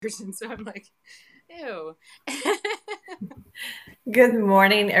And so I'm like, ew. Good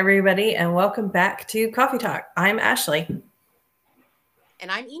morning, everybody, and welcome back to Coffee Talk. I'm Ashley. And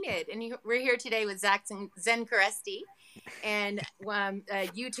I'm Enid, and we're here today with Zach Senkeresty, and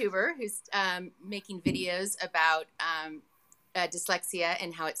a YouTuber who's making videos about dyslexia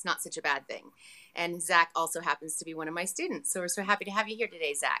and how it's not such a bad thing. And Zach also happens to be one of my students, so we're so happy to have you here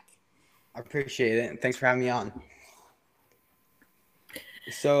today, Zach. I appreciate it, and thanks for having me on.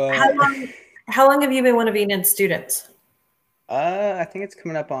 So, how long have you been one of Enid's students? I think it's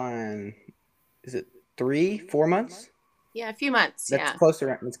coming up on, is it 3-4 months? Yeah, a few months. That's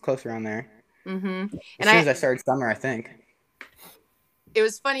closer. It's close around there. Mm-hmm. As soon as I started summer, I think. It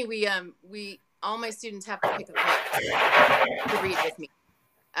was funny. We all my students have to pick a book to read with me,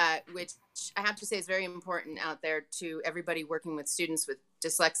 which I have to say is very important out there to everybody working with students with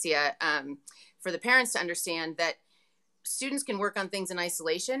dyslexia. For the parents to understand that students can work on things in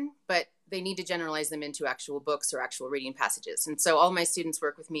isolation, but they need to generalize them into actual books or actual reading passages. And so all my students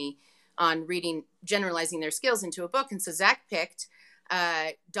work with me on generalizing their skills into a book. And so Zach picked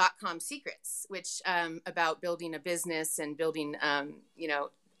 .com Secrets, which about building a business and building,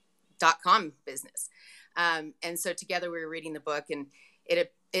 .com business. And so together we were reading the book, and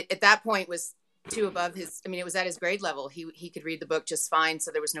it at that point was too above his, it was at his grade level. He could read the book just fine.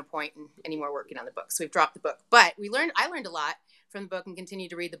 So there was no point in anymore working on the book. So we've dropped the book, but I learned a lot from the book and continued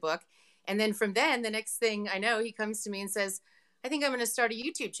to read the book. And then from then, the next thing I know, he comes to me and says, I think I'm going to start a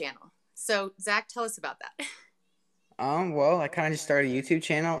YouTube channel. So Zach, tell us about that. Well, I kind of just started a YouTube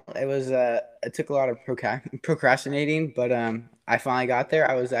channel. It was, it took a lot of procrastinating, but I finally got there.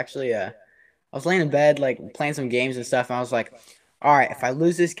 I was actually, I was laying in bed, like playing some games and stuff. And I was like, all right, if I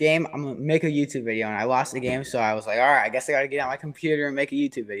lose this game, I'm going to make a YouTube video. And I lost the game. So I was like, all right, I guess I got to get on my computer and make a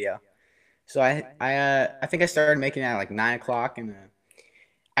YouTube video. So I think I started making it at like 9 o'clock, and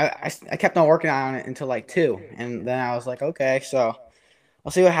I kept on working on it until like 2. And then I was like, okay, so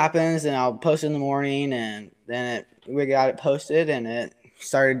I'll see what happens, and I'll post it in the morning. And then we got it posted, and it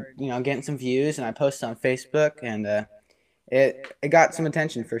started, getting some views, and I posted on Facebook, and it got some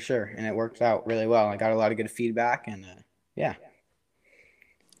attention for sure, and it worked out really well. I got a lot of good feedback, and yeah.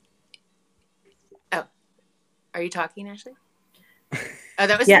 Oh, are you talking, Ashley? Oh,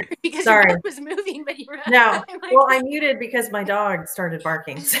 that was because sorry. Your mouth was moving, but you were no. Well, I muted because my dog started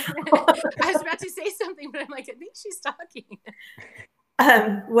barking. So. I was about to say something, but I'm like, I think she's talking.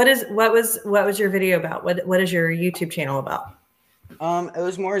 What was your video about? What is your YouTube channel about? It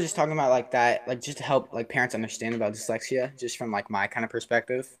was more just talking about like that, like just to help like parents understand about dyslexia, just from like my kind of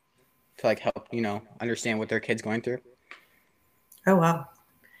perspective, to like help understand what their kid's going through. Oh wow!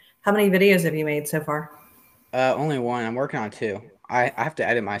 How many videos have you made so far? Only one. I'm working on 2. I have to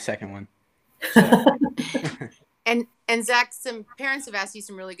edit my second one. So. And Zach, some parents have asked you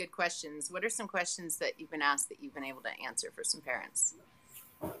some really good questions. What are some questions that you've been asked that you've been able to answer for some parents?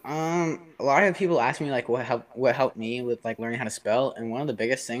 A lot of people ask me like what helped me with like learning how to spell, and one of the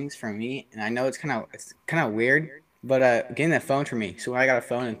biggest things for me, and I know it's kind of weird, but getting that phone for me. So when I got a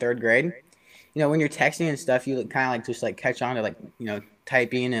phone in 3rd grade, when you're texting and stuff, you kind of like just like catch on to like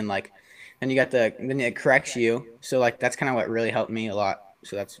typing, and like then it corrects you. So like that's kind of what really helped me a lot.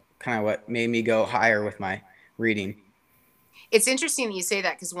 So that's kind of what made me go higher with my reading. It's interesting that you say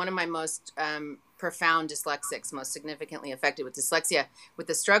that, because one of my most profound dyslexics, most significantly affected with dyslexia, with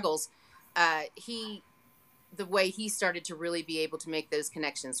the struggles, the way he started to really be able to make those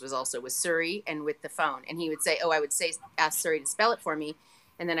connections was also with Siri and with the phone. And he would say, I would ask Siri to spell it for me,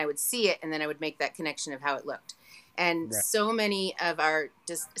 and then I would see it, and then I would make that connection of how it looked. And right. So many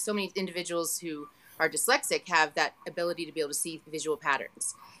individuals who are dyslexic have that ability to be able to see visual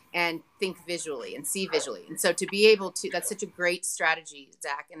patterns and think visually and see visually. And so to be able to, that's such a great strategy,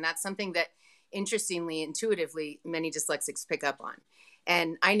 Zach. And that's something that interestingly, intuitively, many dyslexics pick up on.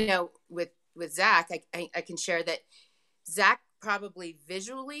 And I know with Zach, I can share that Zach probably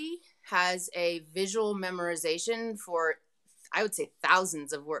visually has a visual memorization for, I would say,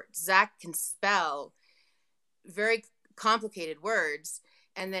 thousands of words. Zach can spell very complicated words.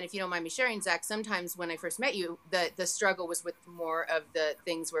 And then if you don't mind me sharing, Zach, sometimes when I first met you, the struggle was with more of the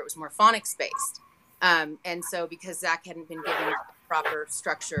things where it was more phonics based. And so because Zach hadn't been given proper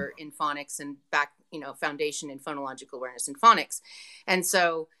structure in phonics and foundation in phonological awareness in phonics. And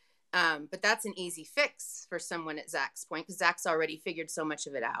so, but that's an easy fix for someone at Zach's point, because Zach's already figured so much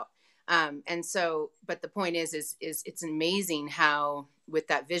of it out. And so, but the point is it's amazing how with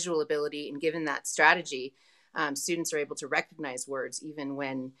that visual ability and given that strategy, students are able to recognize words even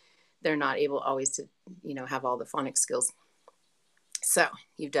when they're not able always to, have all the phonics skills. So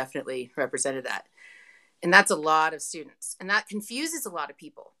you've definitely represented that. And that's a lot of students. And that confuses a lot of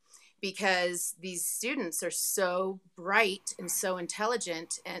people because these students are so bright and so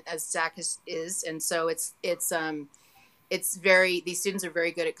intelligent, and as Zach is. And so these students are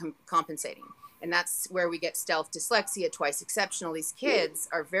very good at compensating. And that's where we get stealth dyslexia, twice exceptional. These kids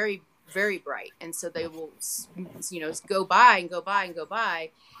are very, very bright. And so they will, go by and go by and go by.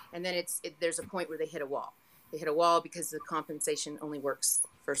 And then there's a point where they hit a wall. They hit a wall because the compensation only works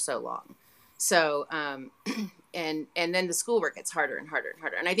for so long. So, and then the schoolwork gets harder and harder and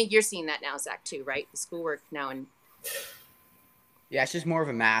harder. And I think you're seeing that now, Zach, too, right? The schoolwork now. Yeah, it's just more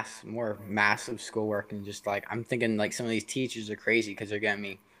massive schoolwork. And just like, I'm thinking like some of these teachers are crazy because they're getting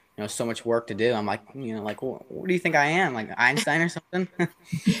me, so much work to do. I'm like, what do you think I am? Like Einstein or something?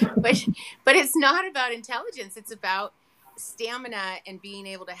 But it's not about intelligence. It's about stamina and being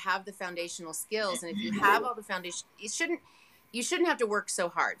able to have the foundational skills. And if you have all the foundation, you shouldn't have to work so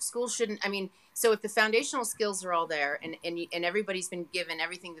hard. School shouldn't. I mean, so if the foundational skills are all there and everybody's been given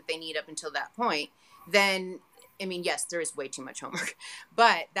everything that they need up until that point, then, I mean, yes, there is way too much homework.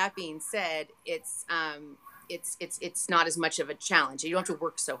 But that being said, it's not as much of a challenge. You don't have to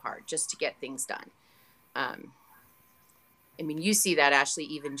work so hard just to get things done. I mean, you see that, Ashley,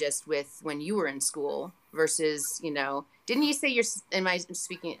 even just with when you were in school versus, didn't you say am I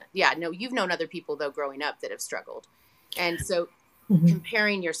speaking? Yeah, no, you've known other people though growing up that have struggled. And so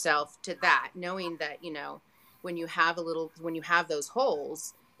comparing yourself to that, knowing that, when you have those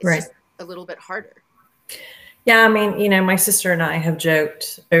holes, it's just a little bit harder. Yeah. I mean, my sister and I have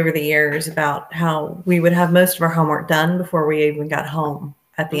joked over the years about how we would have most of our homework done before we even got home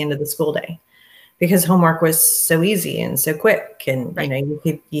at the end of the school day, because homework was so easy and so quick, and, you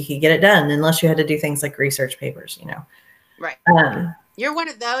could get it done unless you had to do things like research papers, Right. You're one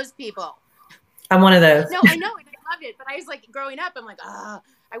of those people. I'm one of those. No, I know. And I loved it. But I was like, growing up, I'm like,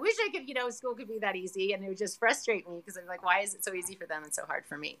 I wish I could, school could be that easy. And it would just frustrate me because I'm like, why is it so easy for them and so hard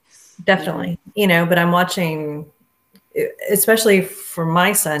for me? Definitely. But I'm watching, especially for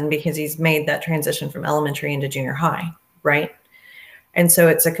my son, because he's made that transition from elementary into junior high. Right. And so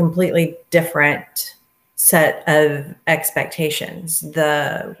it's a completely different set of expectations.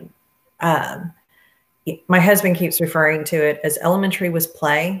 My husband keeps referring to it as elementary was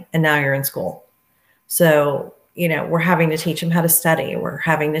play, and now you're in school. So, we're having to teach him how to study. We're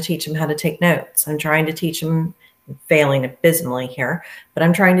having to teach him how to take notes. I'm trying to teach him, failing abysmally here, but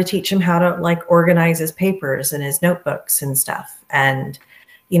I'm trying to teach him how to organize his papers and his notebooks and stuff. And,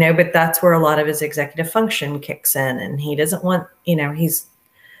 but that's where a lot of his executive function kicks in, and he doesn't want,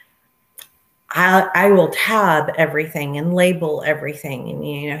 I will tab everything and label everything.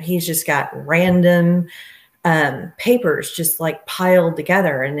 And, he's just got random papers just piled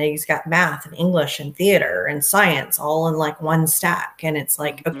together, and he's got math and English and theater and science all in one stack. And it's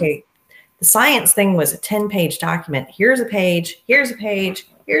like, okay, the science thing was a 10-page document. Here's a page, here's a page,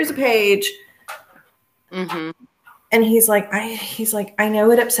 here's a page. And he's like, I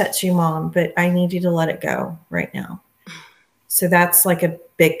know it upsets you, Mom, but I need you to let it go right now. So that's a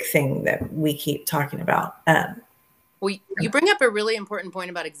big thing that we keep talking about. Well, you bring up a really important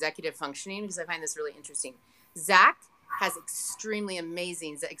point about executive functioning, because I find this really interesting. Zach has extremely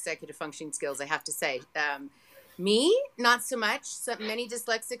amazing executive functioning skills, I have to say. Me, not so much. Many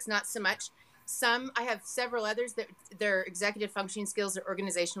dyslexics, not so much. I have several others that their executive functioning skills or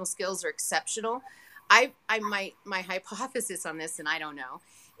organizational skills are exceptional. My hypothesis on this, and I don't know,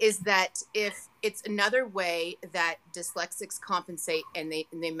 is that if it's another way that dyslexics compensate and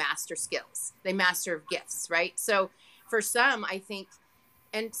they master skills, they master gifts, right? So for some, I think,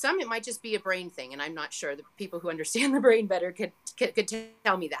 and some it might just be a brain thing, and I'm not sure. The people who understand the brain better could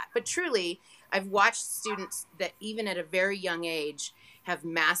tell me that. But truly, I've watched students that even at a very young age have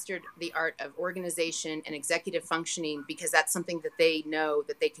mastered the art of organization and executive functioning because that's something that they know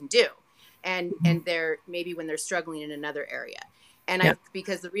that they can do. And they're maybe when they're struggling in another area. And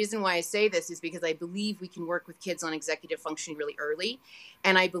because the reason why I say this is because I believe we can work with kids on executive functioning really early.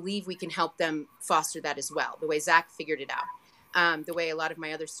 And I believe we can help them foster that as well, the way Zach figured it out, the way a lot of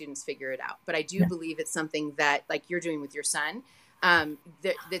my other students figure it out. But I do believe it's something that, like you're doing with your son,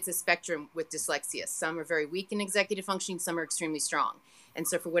 that's a spectrum with dyslexia. Some are very weak in executive functioning, some are extremely strong. And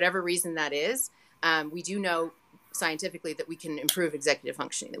so for whatever reason that is, we do know scientifically that we can improve executive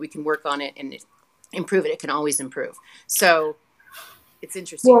functioning, that we can work on it and improve it. It can always improve. So it's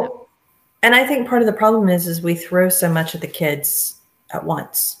interesting. Well, and I think part of the problem is we throw so much at the kids at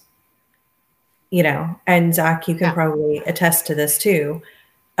once, and Zach, you can probably attest to this too.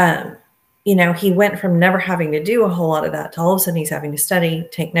 He went from never having to do a whole lot of that to all of a sudden he's having to study,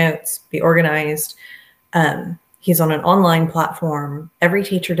 take notes, be organized. He's on an online platform. Every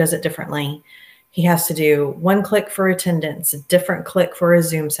teacher does it differently. He has to do one click for attendance, a different click for a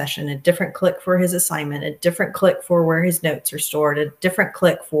Zoom session, a different click for his assignment, a different click for where his notes are stored, a different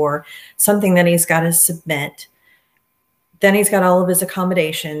click for something that he's got to submit. Then he's got all of his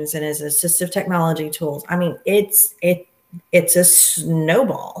accommodations and his assistive technology tools. I mean, it's a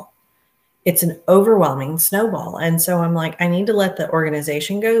snowball. It's an overwhelming snowball. And so I'm like, I need to let the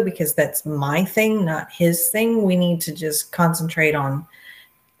organization go because that's my thing, not his thing. We need to just concentrate on,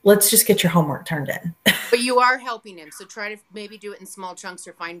 let's just get your homework turned in. But you are helping him. So try to maybe do it in small chunks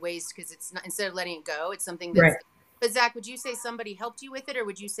or find ways, because it's not, instead of letting it go, it's something that's, right. But Zach, would you say somebody helped you with it? Or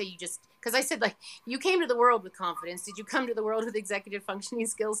would you say you just, because I said, like, you came to the world with confidence. Did you come to the world with executive functioning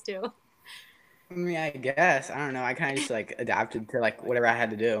skills too? I mean, I guess, I don't know. I kind of just like adapted to like whatever I had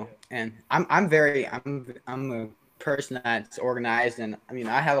to do. And I'm a person that's organized, and I mean,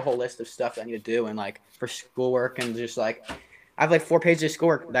 I have a whole list of stuff that I need to do, and like for schoolwork, and just like I have like 4 pages of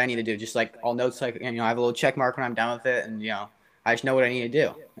schoolwork that I need to do, just like all notes, like, and, I have a little check mark when I'm done with it, and I just know what I need to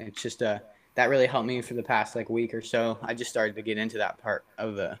do. It's just that really helped me for the past like week or so. I just started to get into that part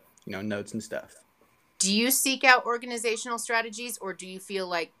of the notes and stuff. Do you seek out organizational strategies, or do you feel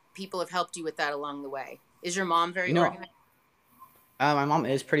like people have helped you with that along the way? Is your mom very organized? My mom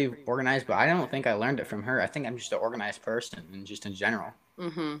is pretty organized, but I don't think I learned it from her. I think I'm just an organized person, and just in general.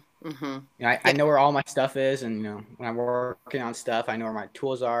 I know where all my stuff is, and when I'm working on stuff, I know where my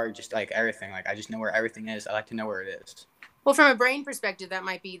tools are. Just like everything, like I just know where everything is. I like to know where it is. Well, from a brain perspective, that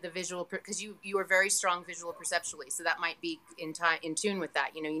might be the visual, because you are very strong visual perceptually, so that might be in tune with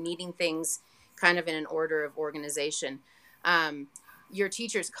that. You're needing things kind of in an order of organization. Your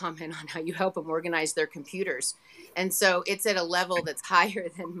teachers comment on how you help them organize their computers. And so it's at a level that's higher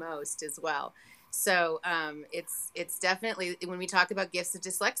than most as well. So it's definitely, when we talk about gifts of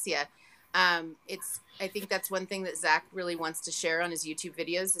dyslexia, I think that's one thing that Zach really wants to share on his YouTube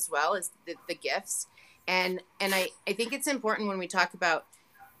videos as well, is the gifts. And I think it's important when we talk about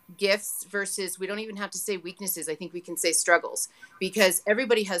gifts versus, we don't even have to say weaknesses. I think we can say struggles, because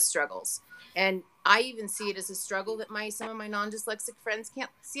everybody has struggles. And I even see it as a struggle that some of my non-dyslexic friends can't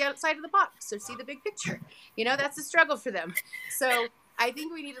see outside of the box or see the big picture. That's a struggle for them. So I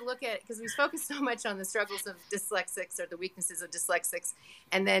think we need to look at it, because we focus so much on the struggles of dyslexics or the weaknesses of dyslexics.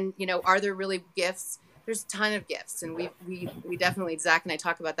 And then, are there really gifts? There's a ton of gifts. And we definitely, Zach and I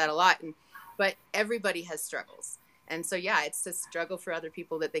talk about that a lot. But everybody has struggles. And so, yeah, it's a struggle for other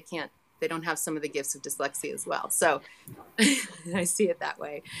people that they don't have some of the gifts of dyslexia as well. So I see it that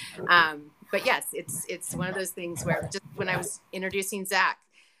way. But yes, it's one of those things where just when I was introducing Zach,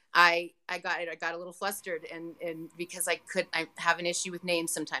 I got a little flustered, and because I have an issue with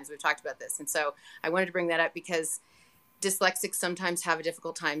names sometimes. We've talked about this. And so I wanted to bring that up, because dyslexics sometimes have a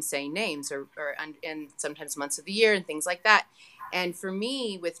difficult time saying names and sometimes months of the year and things like that. And for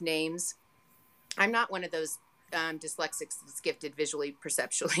me with names, I'm not one of those dyslexics that's gifted visually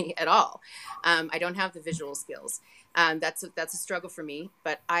perceptually at all. I don't have the visual skills. That's a struggle for me,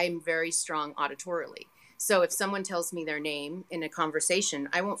 but I'm very strong auditorily. So if someone tells me their name in a conversation,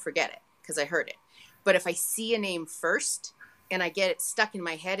 I won't forget it because I heard it. But if I see a name first and I get it stuck in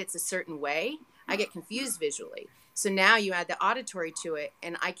my head, it's a certain way, I get confused visually. So now you add the auditory to it,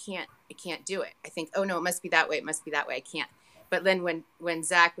 and I can't do it. I think, oh no, it must be that way. It must be that way. I can't. But then when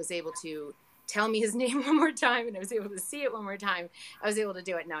Zach was able to tell me his name one more time, and I was able to see it one more time, I was able to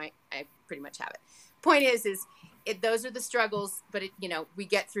do it. Now I pretty much have it. Point is those are the struggles, but we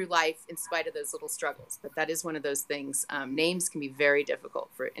get through life in spite of those little struggles. But that is one of those things. Names can be very difficult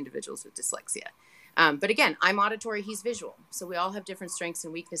for individuals with dyslexia. But again, I'm auditory, he's visual. So we all have different strengths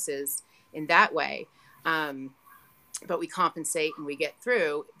and weaknesses in that way. But we compensate and we get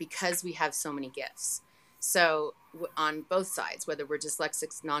through because we have so many gifts. So on both sides, whether we're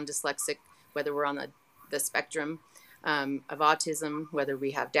dyslexic, non-dyslexic, whether we're on the spectrum of autism, whether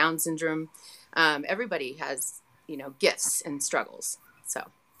we have Down syndrome, everybody has, gifts and struggles. So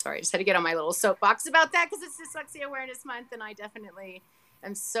sorry, I just had to get on my little soapbox about that because it's Dyslexia Awareness Month, and I definitely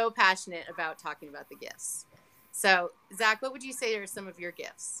am so passionate about talking about the gifts. So Zach, what would you say are some of your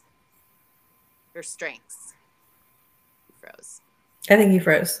gifts or strengths? You froze. I think he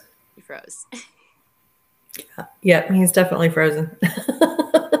froze. He froze. Yeah, he's definitely frozen.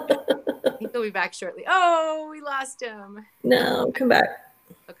 He'll be back shortly. Oh, we lost him. No, come back.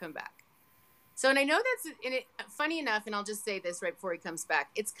 He'll come back. So, and I know that's funny enough, and I'll just say this right before he comes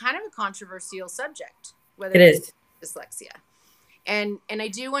back. It's kind of a controversial subject, whether it is dyslexia. And I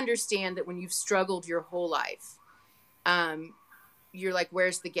do understand that when you've struggled your whole life, you're like,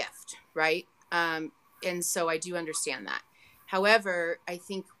 where's the gift, right? And so I do understand that. However, I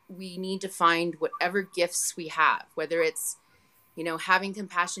think we need to find whatever gifts we have, whether it's, having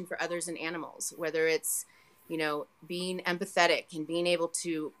compassion for others and animals, whether it's, being empathetic and being able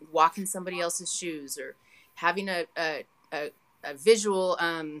to walk in somebody else's shoes, or having a visual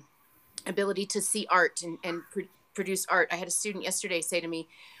ability to see art and produce art. I had a student yesterday say to me,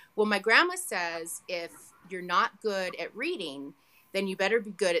 well, my grandma says if you're not good at reading, then you better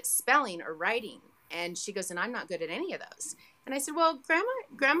be good at spelling or writing. And she goes, and I'm not good at any of those. And I said, well,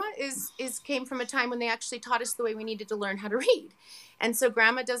 grandma came from a time when they actually taught us the way we needed to learn how to read. And so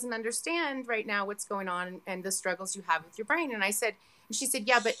grandma doesn't understand right now what's going on and the struggles you have with your brain. And she said,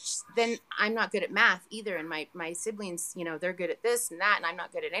 yeah, but then I'm not good at math either. And my siblings, they're good at this and that, and I'm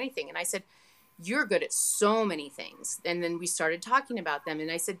not good at anything. And I said, you're good at so many things. And then we started talking about them.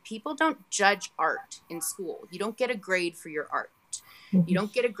 And I said, people don't judge art in school. You don't get a grade for your art. You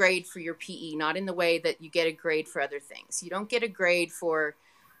don't get a grade for your PE, not in the way that you get a grade for other things. You don't get a grade for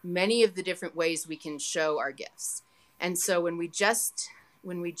many of the different ways we can show our gifts. And so when we just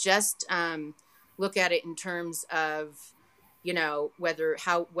look at it in terms of,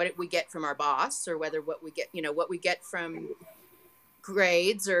 what we get from our boss, or whether what we get from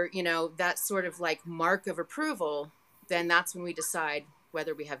grades, or, that sort of like mark of approval, then that's when we decide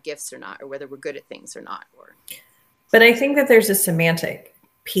whether we have gifts or not, or whether we're good at things or not. But I think that there's a semantic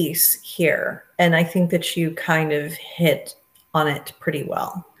piece here, and I think that you kind of hit on it pretty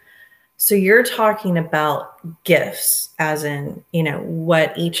well. So you're talking about gifts as in,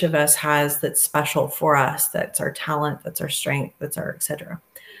 what each of us has that's special for us, that's our talent, that's our strength, that's our et cetera.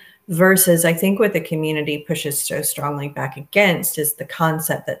 Versus I think what the community pushes so strongly back against is the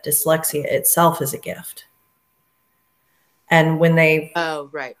concept that dyslexia itself is a gift. And when they... Oh,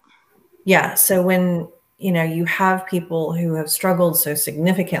 right. Yeah. So when... you have people who have struggled so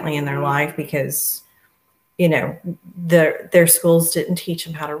significantly in their life because, their schools didn't teach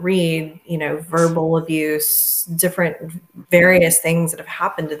them how to read, verbal abuse, different various things that have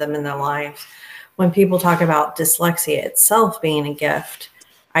happened to them in their lives. When people talk about dyslexia itself being a gift,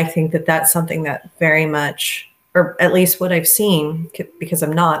 I think that that's something that very much, or at least what I've seen, because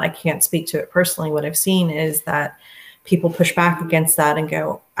I can't speak to it personally. What I've seen is that people push back against that and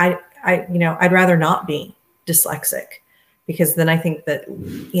go, I'd rather not be dyslexic, because then I think that,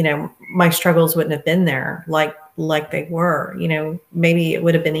 my struggles wouldn't have been there like they were, maybe it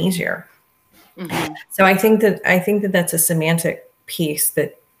would have been easier. Mm-hmm. So I think that that's a semantic piece,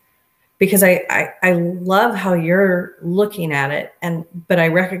 that because I love how you're looking at it, but I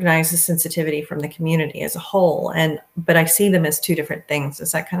recognize the sensitivity from the community as a whole, but I see them as two different things.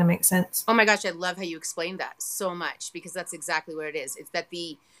 Does that kind of make sense? Oh my gosh, I love how you explained that so much, because that's exactly what it is. It's that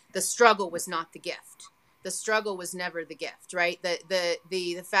the struggle was not the gift. The struggle was never the gift, right?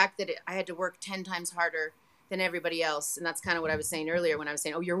 The fact that I had to work 10 times harder than everybody else. And that's kind of what I was saying earlier when I was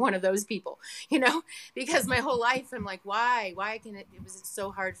saying, oh, you're one of those people, because my whole life I'm like, why can it was so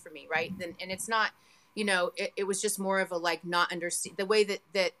hard for me. Right. And it's not, it was just more of a, like, not understand the way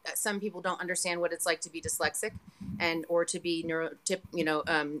that some people don't understand what it's like to be dyslexic or to be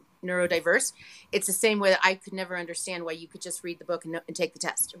neurodiverse. It's the same way that I could never understand why you could just read the book and take the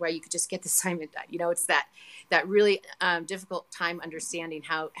test, or why you could just get the assignment done. It's that really difficult time understanding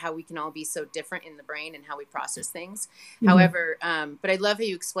how we can all be so different in the brain and how we process things. Mm-hmm. However, but I love how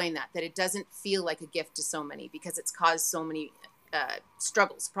you explain that it doesn't feel like a gift to so many, because it's caused so many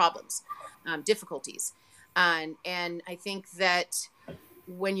struggles, problems, difficulties. And I think that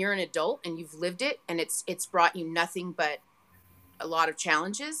when you're an adult and you've lived it, and it's brought you nothing but a lot of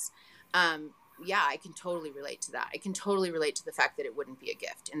challenges, I can totally relate to that. I can totally relate to the fact that it wouldn't be a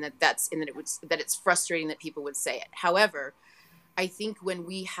gift, and that it's frustrating that people would say it. However, I think when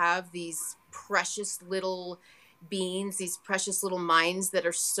we have these precious little beings, these precious little minds that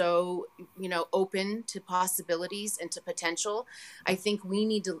are so, open to possibilities and to potential, I think we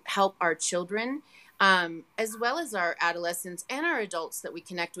need to help our children, as well as our adolescents and our adults that we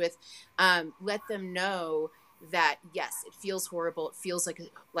connect with, let them know that, yes, it feels horrible. It feels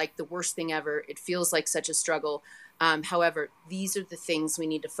like the worst thing ever. It feels like such a struggle. However, these are the things we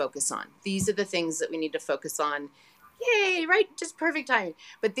need to focus on. These are the things that we need to focus on. Yay, right? Just perfect timing.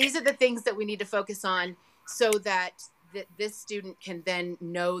 But these are the things that we need to focus on, so that this student can then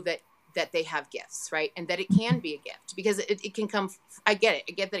know that they have gifts, right? And that it can be a gift, because it can come. I get it.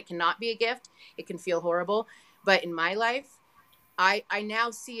 I get that it cannot be a gift. It can feel horrible. But in my life, I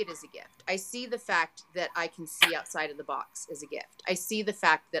now see it as a gift. I see the fact that I can see outside of the box as a gift. I see the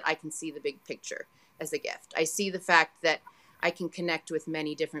fact that I can see the big picture as a gift. I see the fact that I can connect with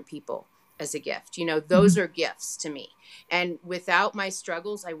many different people as a gift. Those are gifts to me. And without my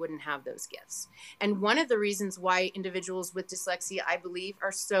struggles, I wouldn't have those gifts. And one of the reasons why individuals with dyslexia, I believe,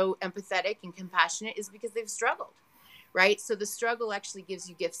 are so empathetic and compassionate is because they've struggled, right? So the struggle actually gives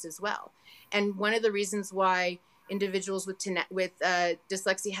you gifts as well. And one of the reasons why individuals with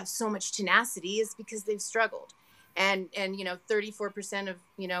dyslexia have so much tenacity is because they've struggled. And 34% of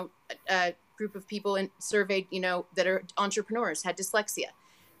a group of people surveyed that are entrepreneurs had dyslexia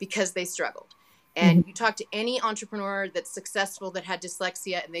because they struggled. And you talk to any entrepreneur that's successful that had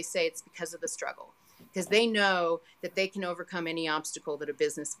dyslexia, and they say it's because of the struggle, because they know that they can overcome any obstacle that a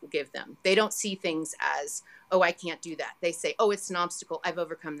business will give them. They don't see things as, oh, I can't do that. They say, oh, it's an obstacle, I've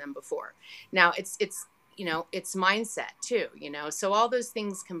overcome them before. Now it's mindset too, so all those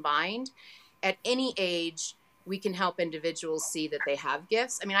things combined, at any age, we can help individuals see that they have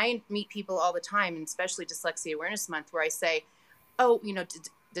gifts. I mean, I meet people all the time, and especially Dyslexia Awareness Month, where I say, oh,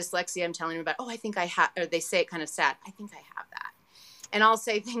 dyslexia, I'm telling them about, oh, I think I have, or they say it kind of sad, I think I have that. And I'll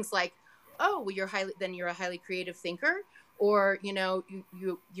say things like, oh, well, you're a highly creative thinker, or,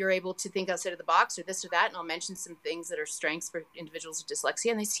 you're able to think outside of the box, or this or that. And I'll mention some things that are strengths for individuals with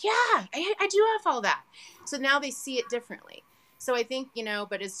dyslexia. And they say, yeah, I do have all that. So now they see it differently. So I think,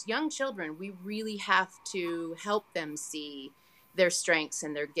 but as young children, we really have to help them see their strengths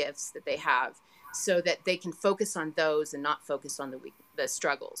and their gifts that they have, so that they can focus on those and not focus on the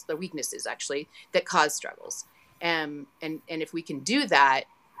struggles, the weaknesses actually that cause struggles. And if we can do that,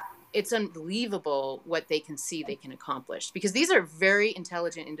 it's unbelievable what they can see they can accomplish, because these are very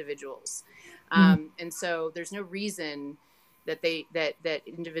intelligent individuals. And so there's no reason that that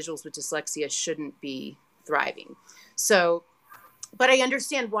individuals with dyslexia shouldn't be thriving. So, but I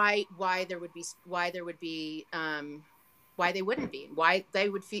understand why they wouldn't be, why they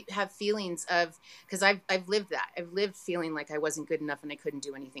would have feelings of, because I've lived that. I've lived feeling like I wasn't good enough and I couldn't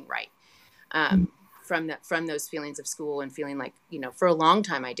do anything right. From those feelings of school, and feeling like, for a long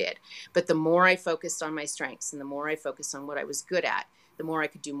time I did. But the more I focused on my strengths, and the more I focused on what I was good at, the more I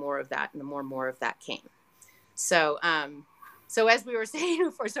could do more of that, and the more of that came. So, so as we were saying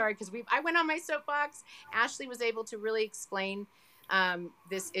before, sorry, because I went on my soapbox. Ashley was able to really explain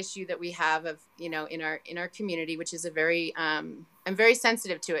this issue that we have of, in our community, which is I'm very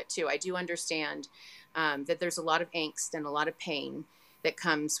sensitive to it too. I do understand that there's a lot of angst and a lot of pain that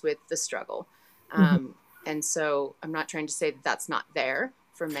comes with the struggle. And so I'm not trying to say that that's not there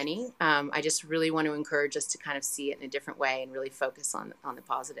for many. I just really want to encourage us to kind of see it in a different way and really focus on the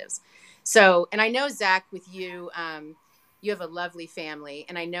positives. So, and I know, Zach, with you, you have a lovely family,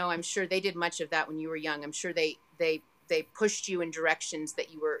 and I'm sure they did much of that when you were young. I'm sure they pushed you in directions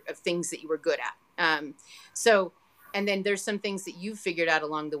of things that you were good at. So, and then there's some things that you've figured out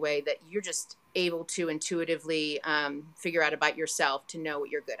along the way that you're just able to intuitively figure out about yourself, to know what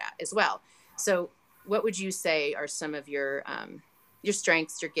you're good at as well. So what would you say are some of your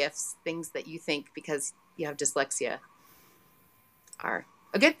strengths, your gifts, things that you think, because you have dyslexia, are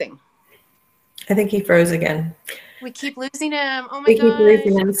a good thing? I think he froze again. We keep losing him. Oh my We keep gosh.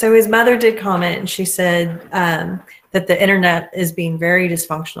 losing him. So his mother did comment, and she said that the internet is being very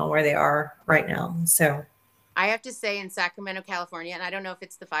dysfunctional where they are right now. So I have to say, in Sacramento, California, and I don't know if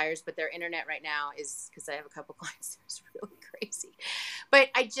it's the fires, but their internet right now is, because I have a couple clients, it's really crazy. But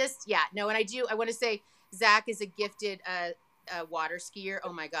I want to say Zach is a gifted water skier.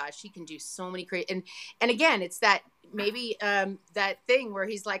 Oh my gosh, he can do so many and again, it's that maybe that thing where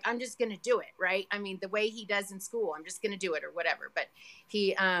he's like, I'm just gonna do it, right? I mean, the way he does in school, I'm just gonna do it, or whatever. But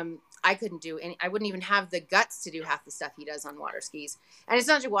he I couldn't do any. I wouldn't even have the guts to do half the stuff he does on water skis. And it's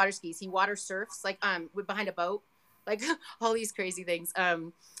not just water skis, he water surfs, like behind a boat, like all these crazy things.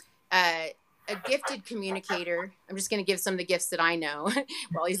 A gifted communicator. I'm just going to give some of the gifts that I know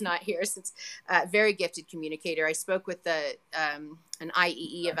while he's not here, since very gifted communicator. I spoke with an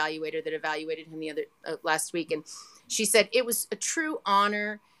IEE evaluator that evaluated him last week, and she said it was a true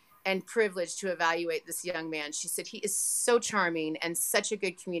honor and privilege to evaluate this young man. She said he is so charming and such a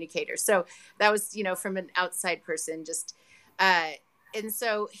good communicator. So that was, from an outside person, just and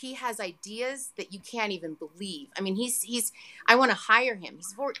so he has ideas that you can't even believe. I mean, I want to hire him.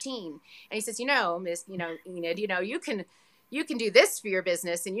 He's 14. And he says, Miss, Enid, you can do this for your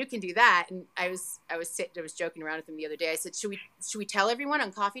business, and you can do that. And I was joking around with him the other day. I said, should we tell everyone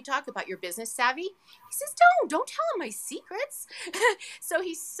on Coffee Talk about your business savvy? He says, don't tell him my secrets. So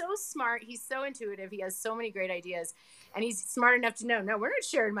he's so smart. He's so intuitive. He has so many great ideas, and he's smart enough to know, no, we're not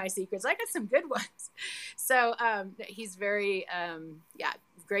sharing my secrets. I got some good ones. So he's very,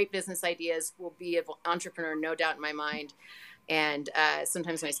 great business ideas, will be an entrepreneur, no doubt in my mind. And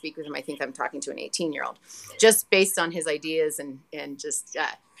sometimes when I speak with him, I think I'm talking to an 18-year-old, just based on his ideas and just.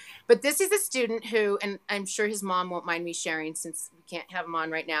 But this is a student who, and I'm sure his mom won't mind me sharing since we can't have him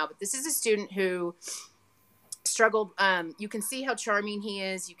on right now. But this is a student who struggled. You can see how charming he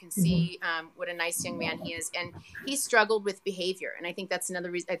is. You can see what a nice young man he is. And he struggled with behavior. And I think that's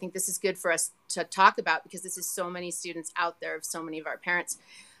another reason. I think this is good for us to talk about, because this is so many students out there, of so many of our parents,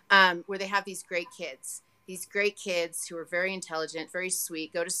 where they have these great kids who are very intelligent, very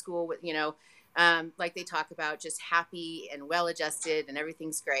sweet, go to school with, like they talk about, just happy and well-adjusted and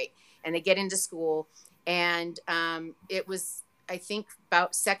everything's great. And they get into school, and it was, I think,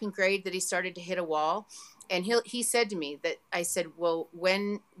 about second grade that he started to hit a wall. And he said to me that, I said, well,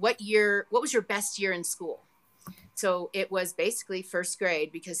 what was your best year in school? So it was basically first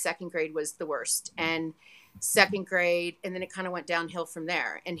grade, because second grade was the worst, and second grade. And then it kind of went downhill from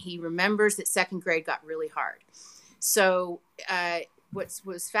there. And he remembers that second grade got really hard. So what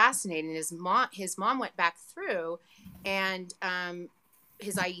was fascinating is his mom went back through and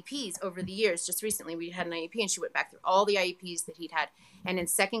his IEPs over the years. Just recently we had an IEP, and she went back through all the IEPs that he'd had. And in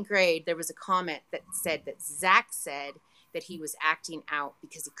second grade, there was a comment that said that Zach said that he was acting out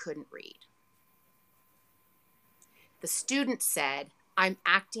because he couldn't read. The student said, I'm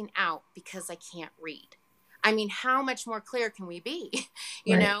acting out because I can't read. I mean, how much more clear can we be?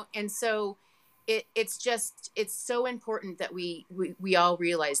 you Right. know? And so it's so important that we all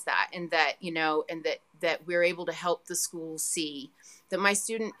realize that, and that, and that we're able to help the schools see that my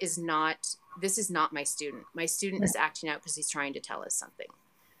student is not, this is not my student. My student is acting out because he's trying to tell us something.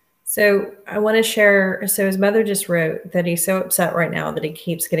 So I want to share, so his mother just wrote that he's so upset right now that he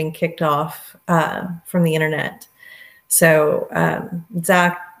keeps getting kicked off from the internet. So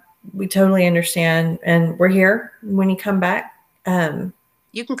Zach, we totally understand, and we're here when you come back.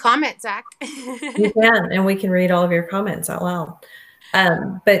 You can comment, Zach. You can, and we can read all of your comments out loud.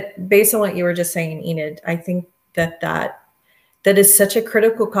 But based on what you were just saying, Enid, I think that is such a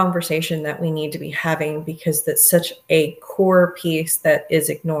critical conversation that we need to be having, because that's such a core piece that is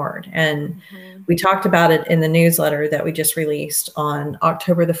ignored. And we talked about it in the newsletter that we just released on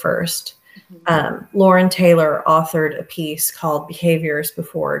October the 1st. Lauren Taylor authored a piece called Behaviors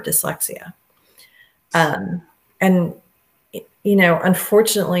Before Dyslexia. And,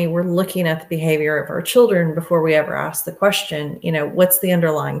 unfortunately, we're looking at the behavior of our children before we ever ask the question, what's the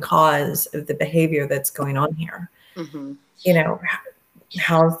underlying cause of the behavior that's going on here?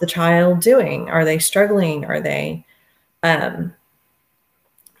 How's the child doing? Are they struggling? Are they,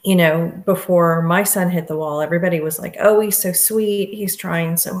 before my son hit the wall, everybody was like, oh, he's so sweet. He's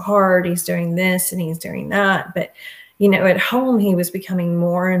trying so hard. He's doing this and he's doing that. But, at home, he was becoming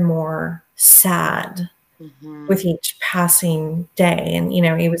more and more sad with each passing day. And,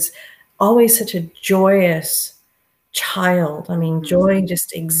 he was always such a joyous child. I mean, joy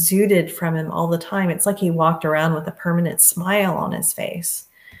just exuded from him all the time. It's like he walked around with a permanent smile on his face.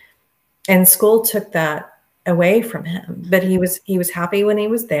 And school took that away from him, but he was happy when he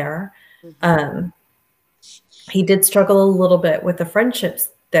was there. He did struggle a little bit with the friendships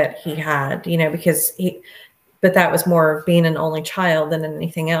that he had, but that was more being an only child than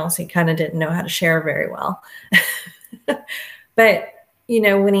anything else. He kind of didn't know how to share very well. But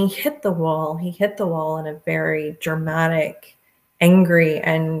when he hit the wall in a very dramatic, angry,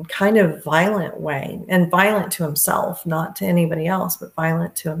 and kind of violent way, and violent to himself, not to anybody else, but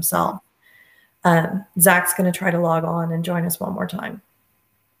violent to himself. Zach's going to try to log on and join us one more time.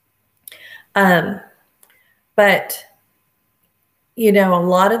 But, a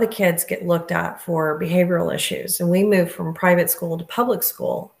lot of the kids get looked at for behavioral issues, and we moved from private school to public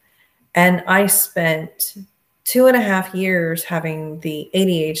school. And I spent 2.5 years having the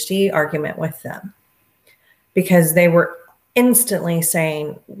ADHD argument with them, because they were instantly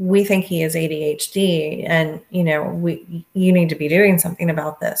saying, we think he has ADHD, and you need to be doing something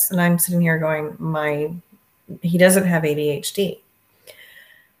about this. And I'm sitting here going, he doesn't have ADHD.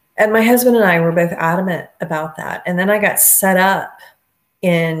 And my husband and I were both adamant about that. And then I got set up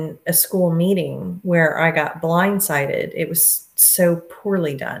in a school meeting where I got blindsided. It was so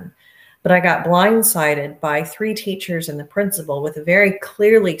poorly done. But I got blindsided by 3 teachers and the principal with a very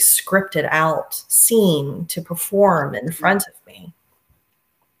clearly scripted out scene to perform in front of me.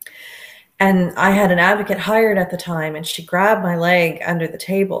 And I had an advocate hired at the time, and she grabbed my leg under the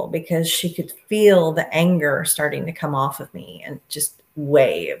table because she could feel the anger starting to come off of me, and just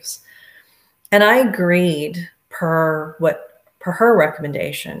waves. And I agreed per her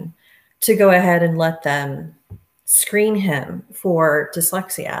recommendation to go ahead and let them screen him for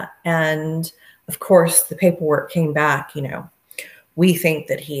dyslexia. And of course, the paperwork came back, we think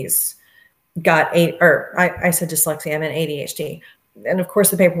that he's got I said dyslexia, I meant ADHD. And of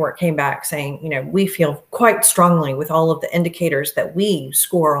course, the paperwork came back saying, we feel quite strongly with all of the indicators that we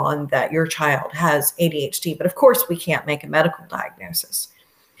score on that your child has ADHD. But of course, we can't make a medical diagnosis.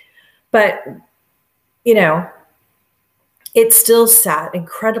 But you know, it still sat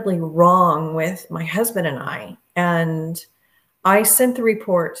incredibly wrong with my husband and I. And I sent the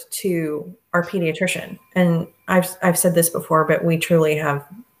report to our pediatrician. And I've said this before, but we truly have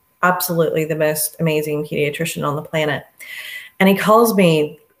absolutely the most amazing pediatrician on the planet. And he calls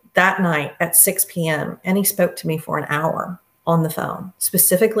me that night at 6 p.m. and he spoke to me for an hour on the phone,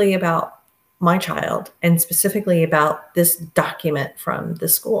 specifically about my child and specifically about this document from the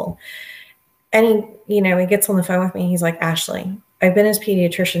school. And he gets on the phone with me. He's like, Ashley, I've been his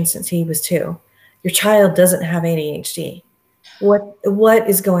pediatrician since he was 2. Your child doesn't have ADHD. What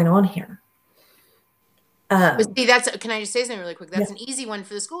is going on here? But see, can I just say something really quick? That's an easy one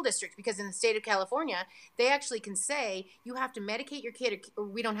for the school district, because in the state of California, they actually can say you have to medicate your kid or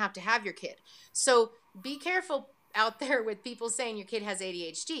we don't have to have your kid. So be careful out there with people saying your kid has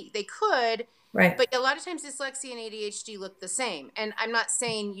ADHD. They could, right? But a lot of times dyslexia and ADHD look the same. And I'm not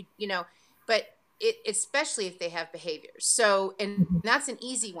saying but especially if they have behaviors. So, and that's an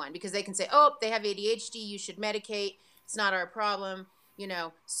easy one, because they can say, oh, they have ADHD, you should medicate. It's not our problem,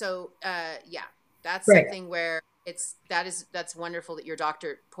 So, yeah. That's right. Something where that's wonderful that your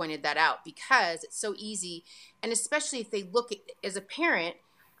doctor pointed that out, because it's so easy. And especially if they look at, as a parent,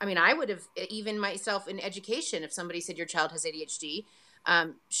 I mean, I would have, even myself in education, if somebody said your child has ADHD,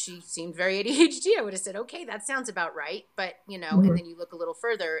 she seemed very ADHD, I would have said, okay, that sounds about right. But, and then you look a little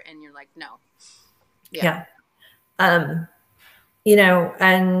further and you're like, no. Yeah. And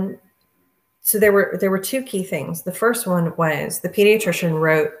so there were 2 key things. The first one was the pediatrician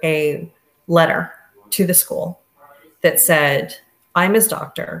wrote a letter to the school that said, I'm his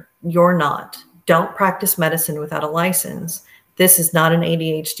doctor, you're not. Don't practice medicine without a license. This is not an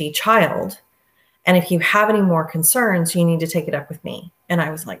ADHD child. And if you have any more concerns, you need to take it up with me. And I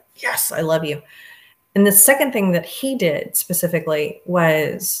was like, yes, I love you. And the second thing that he did specifically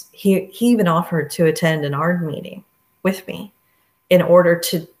was he even offered to attend an ARD meeting with me in order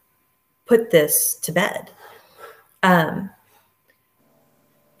to put this to bed.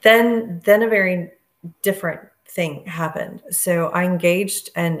 Then a very different thing happened. So I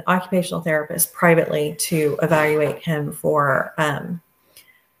engaged an occupational therapist privately to evaluate him for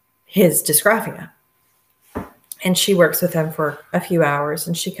his dysgraphia. And she works with him for a few hours,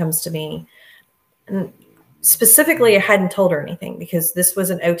 and she comes to me. And specifically, I hadn't told her anything, because this was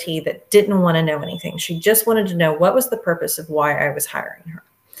an OT that didn't want to know anything. She just wanted to know what was the purpose of why I was hiring her.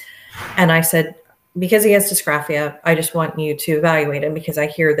 And I said, because he has dysgraphia, I just want you to evaluate him, because I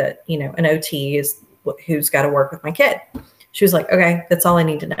hear that, an OT is who's got to work with my kid. She was like, okay, that's all I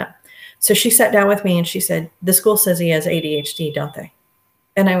need to know. So she sat down with me and she said, the school says he has ADHD, don't they?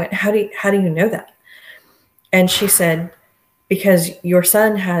 And I went, how do you know that? And she said, because your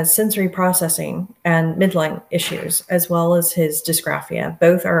son has sensory processing and midline issues, as well as his dysgraphia.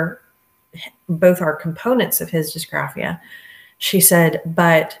 Both are components of his dysgraphia. She said,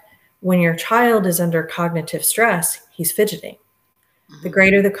 but when your child is under cognitive stress, he's fidgeting. The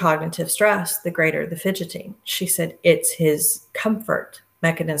greater the cognitive stress, the greater the fidgeting. She said it's his comfort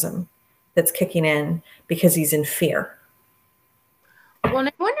mechanism that's kicking in because he's in fear. Well, and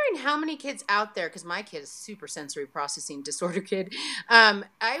I'm wondering how many kids out there, because my kid is super sensory processing disorder kid.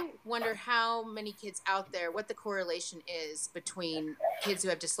 I wonder how many kids out there, what the correlation is between kids who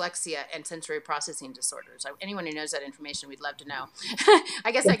have dyslexia and sensory processing disorders. Anyone who knows that information, we'd love to know.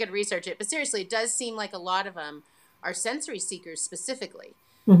 I guess I could research it, but seriously, it does seem like a lot of them are sensory seekers specifically.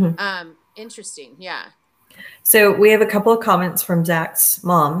 Interesting. Yeah. So we have a couple of comments from Zach's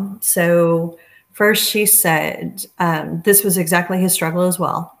mom. So first, she said, this was exactly his struggle as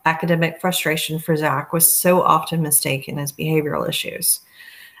well. Academic frustration for Zach was so often mistaken as behavioral issues.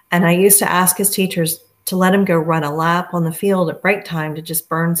 And I used to ask his teachers to let him go run a lap on the field at break time to just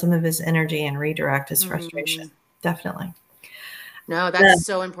burn some of his energy and redirect his frustration. Definitely. No, that's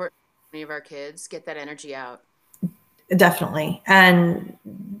so important for many of our kids. Get that energy out. Definitely. And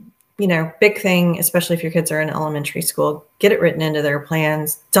big thing, especially if your kids are in elementary school, get it written into their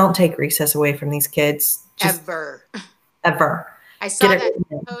plans. Don't take recess away from these kids. Ever. I saw that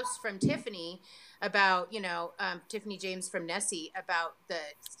post from Tiffany about, Tiffany James from Nessie about the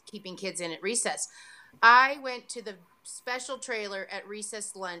keeping kids in at recess. I went to the special trailer at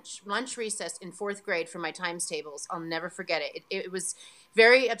recess lunch recess in 4th grade for my times tables. I'll never forget it. It was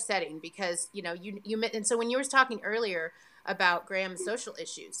very upsetting because, and so when you were talking earlier about Graham's social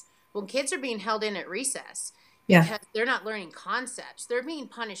issues, when kids are being held in at recess because they're not learning concepts, they're being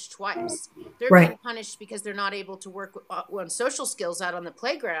punished twice. They're being punished because they're not able to work on social skills out on the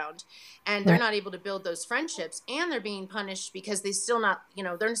playground, and they're not able to build those friendships, and they're being punished because they're still not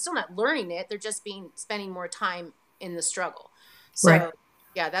learning it. They're just spending more time in the struggle. So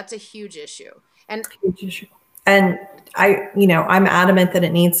yeah, that's a huge issue. And and I'm adamant that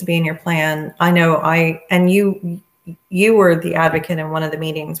it needs to be in your plan. I know you were the advocate in one of the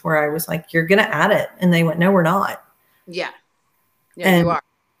meetings where I was like, you're going to add it. And they went, no, we're not. Yeah, And you are.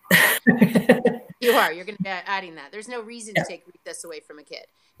 You are. You're going to be adding that. There's no reason to take recess away from a kid.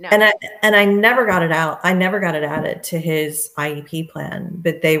 No. And I never got it out. I never got it added to his IEP plan,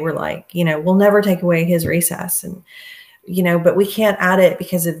 but they were like, we'll never take away his recess. And, but we can't add it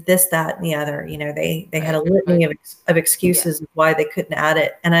because of this, that, and the other. They had a litany of excuses of why they couldn't add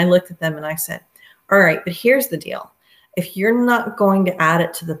it. And I looked at them and I said, all right, but here's the deal. If you're not going to add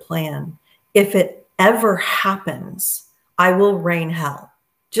it to the plan, if it ever happens, I will rain hell.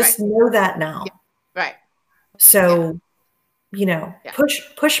 Just know that now. Yeah. Right. So,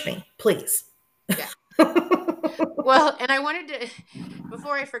 push me, please. Yeah. Well, and I wanted to,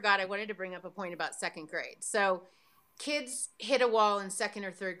 before I forgot, I wanted to bring up a point about second grade. So kids hit a wall in second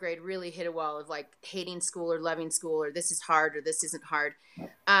or third grade, really hit a wall of like hating school or loving school, or this is hard or this isn't hard.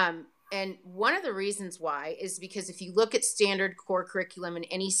 And one of the reasons why is because if you look at standard core curriculum in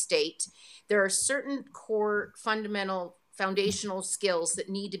any state, there are certain core foundational skills that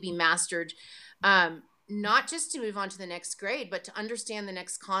need to be mastered, not just to move on to the next grade, but to understand the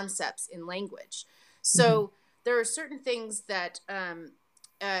next concepts in language. So there are certain things that,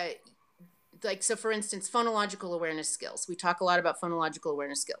 so for instance, phonological awareness skills. We talk a lot about phonological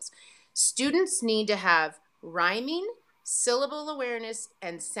awareness skills. Students need to have rhyming, syllable awareness,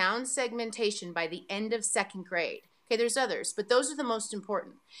 and sound segmentation by the end of second grade. Okay, there's others, but those are the most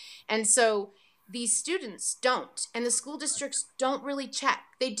important. And so these students don't, and the school districts don't really check.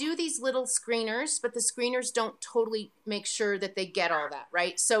 They do these little screeners, but the screeners don't totally make sure that they get all that,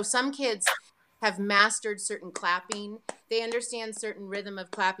 right? So some kids have mastered certain clapping. They understand certain rhythm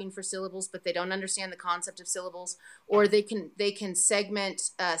of clapping for syllables, but they don't understand the concept of syllables. Or they can segment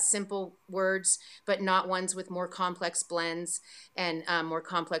simple words, but not ones with more complex blends and more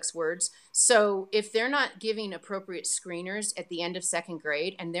complex words. So if they're not giving appropriate screeners at the end of second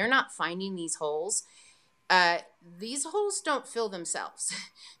grade and they're not finding these holes don't fill themselves.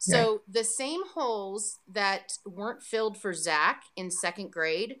 So the same holes that weren't filled for Zach in second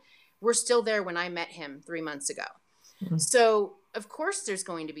grade were still there when I met him 3 months ago. So of course there's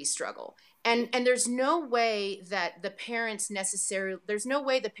going to be struggle. And there's no way that the parents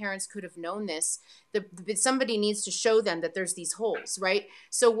could have known this. Somebody needs to show them that there's these holes, right?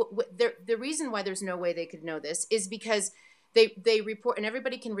 So the reason why there's no way they could know this is because they report, and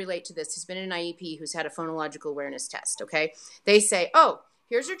everybody can relate to this who's been in an IEP who's had a phonological awareness test, okay? They say, oh,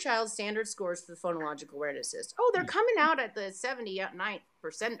 here's your child's standard scores for the phonological awareness test. Oh, they're coming out at the 79%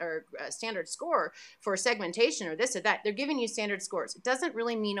 or standard score for segmentation or this or that. They're giving you standard scores. It doesn't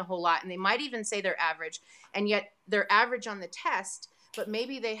really mean a whole lot. And they might even say they're average, and yet they're average on the test, but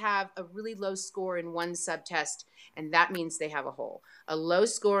maybe they have a really low score in one subtest, and that means they have a hole. A low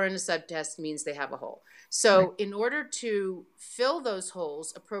score in a subtest means they have a hole. So in order to fill those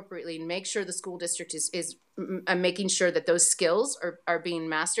holes appropriately and make sure the school district is making sure that those skills are being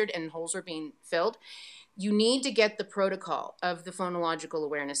mastered and holes are being filled, you need to get the protocol of the phonological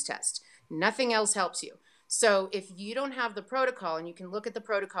awareness test. Nothing else helps you. So if you don't have the protocol and you can look at the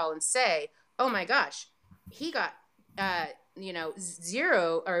protocol and say, oh my gosh, he got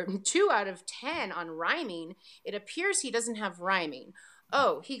 0 or 2 out of 10 on rhyming, it appears he doesn't have rhyming.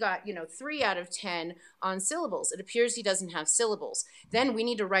 Oh, he got, 3 out of 10 on syllables. It appears he doesn't have syllables. Then we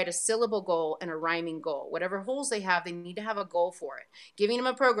need to write a syllable goal and a rhyming goal. Whatever holes they have, they need to have a goal for it. Giving them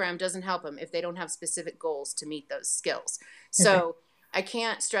a program doesn't help them if they don't have specific goals to meet those skills. So I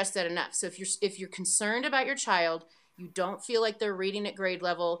can't stress that enough. So if you're concerned about your child, you don't feel like they're reading at grade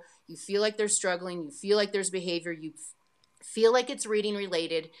level, you feel like they're struggling, you feel like there's behavior, you feel like it's reading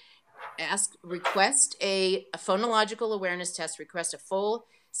related, request a phonological awareness test, request a full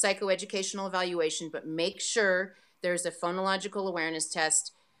psychoeducational evaluation, but make sure there's a phonological awareness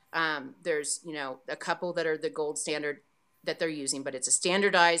test. There's, a couple that are the gold standard that they're using, but it's a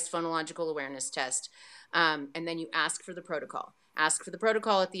standardized phonological awareness test. And then you ask for the protocol. Ask for the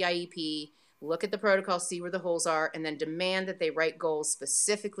protocol at the IEP, look at the protocol, see where the holes are, and then demand that they write goals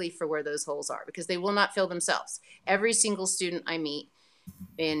specifically for where those holes are, because they will not fill themselves. Every single student I meet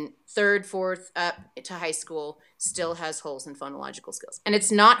in third, fourth, up to high school still has holes in phonological skills. And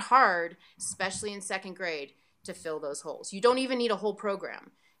it's not hard, especially in second grade, to fill those holes. You don't even need a whole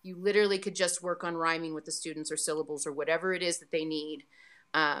program. You literally could just work on rhyming with the students or syllables or whatever it is that they need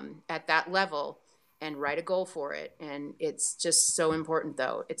at that level and write a goal for it. And it's just so important,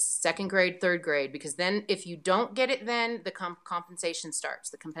 though. It's second grade, third grade, because then if you don't get it, then the compensation starts.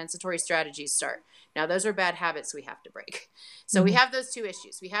 The compensatory strategies start. Now, those are bad habits we have to break. So we have those two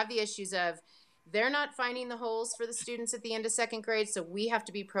issues. We have the issues of they're not finding the holes for the students at the end of second grade. So we have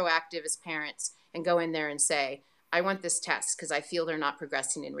to be proactive as parents and go in there and say, I want this test because I feel they're not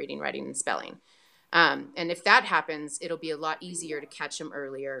progressing in reading, writing, and spelling. And if that happens, it'll be a lot easier to catch them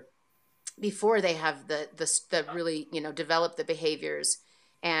earlier before they have the really, develop the behaviors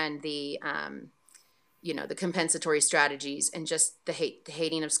and the compensatory strategies and just the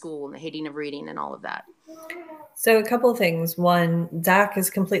hating of school and the hating of reading and all of that. So a couple of things. One, Zach is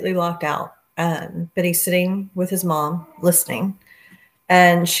completely locked out, but he's sitting with his mom listening.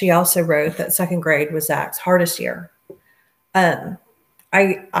 And she also wrote that second grade was Zach's hardest year. I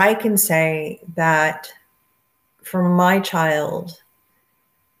can say that for my child,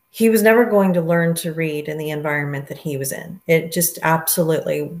 he was never going to learn to read in the environment that he was in. It just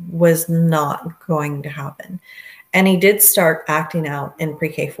absolutely was not going to happen. And he did start acting out in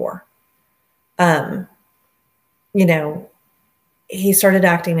pre-K 4. He started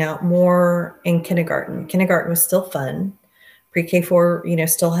acting out more in kindergarten. Kindergarten was still fun. Pre-K 4,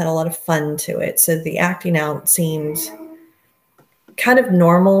 still had a lot of fun to it. So the acting out seemed kind of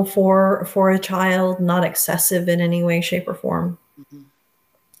normal for a child, not excessive in any way, shape, or form. Mm-hmm.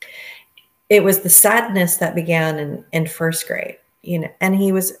 It was the sadness that began in first grade, and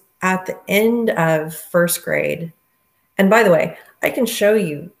he was at the end of first grade. And by the way, I can show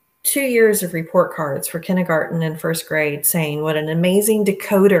you 2 years of report cards for kindergarten and first grade saying what an amazing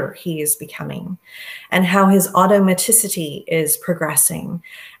decoder he is becoming and how his automaticity is progressing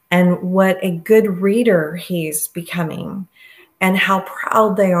and what a good reader he's becoming and how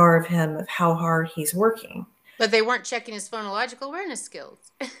proud they are of him, of how hard he's working. But they weren't checking his phonological awareness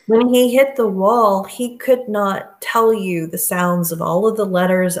skills. When he hit the wall, he could not tell you the sounds of all of the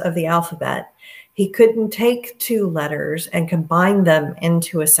letters of the alphabet. He couldn't take 2 letters and combine them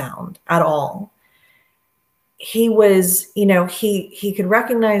into a sound at all. He was, he could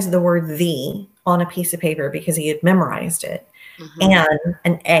recognize the word "the" on a piece of paper because he had memorized it. Mm-hmm. And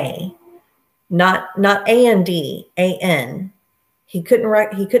an A, not A and D, A-N. He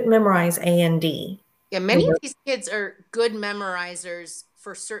couldn't memorize A and D. Yeah, many of these kids are good memorizers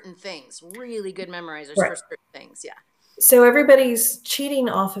for certain things, really good memorizers for certain things, yeah. So everybody's cheating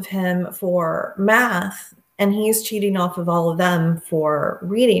off of him for math, and he's cheating off of all of them for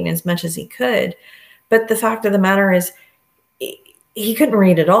reading as much as he could. But the fact of the matter is, he couldn't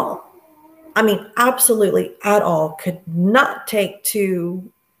read at all. I mean, absolutely at all. Could not take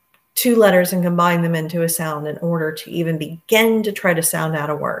two letters and combine them into a sound in order to even begin to try to sound out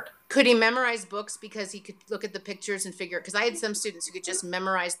a word. Could he memorize books because he could look at the pictures and figure it? Because I had some students who could just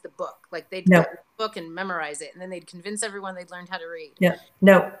memorize the book. Like they'd get the book and memorize it. And then they'd convince everyone they'd learned how to read. Yeah.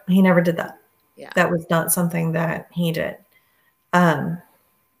 No, he never did that. Yeah. That was not something that he did.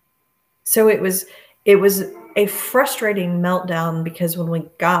 So it was a frustrating meltdown because when we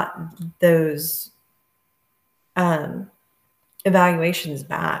got those evaluations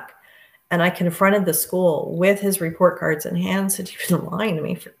back and I confronted the school with his report cards in hand, said, "You've been lying to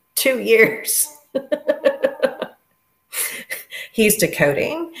me for 2 years." He's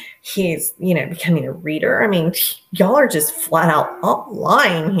decoding. He's, becoming a reader. I mean, y'all are just flat out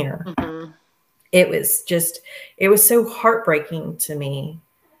lying here. Mm-hmm. It was so heartbreaking to me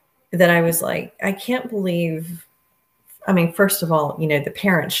that I was like, I can't believe, I mean, first of all, the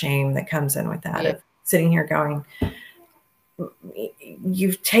parent shame that comes in with that, of sitting here going,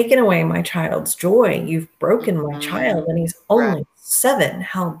 you've taken away my child's joy. You've broken my child, and he's only 7.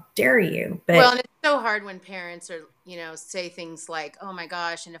 How dare you? But well, and it's so hard when parents are, say things like, "Oh my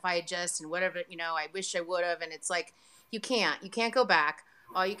gosh," and if I had just, and whatever, I wish I would have. And it's like, you can't go back.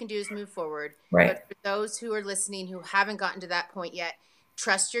 All you can do is move forward. Right. But for those who are listening, who haven't gotten to that point yet,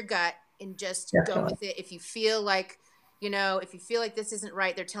 trust your gut and just go with it. If you feel like, this isn't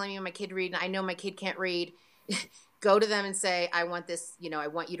right, they're telling me my kid read, and I know my kid can't read, go to them and say, I want this, I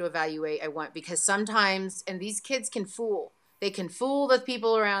want you to evaluate. Because sometimes, and these kids can fool. They can fool the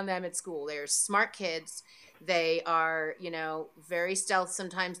people around them at school. They're smart kids. They are, very stealth.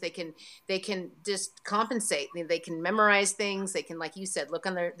 Sometimes they can just compensate. They can memorize things. They can, like you said, look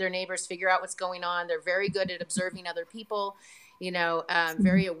on their neighbors, figure out what's going on. They're very good at observing other people,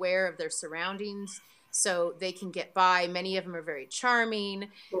 very aware of their surroundings. So they can get by. Many of them are very charming.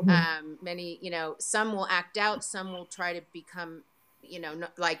 Mm-hmm. Some will act out. Some will try to become,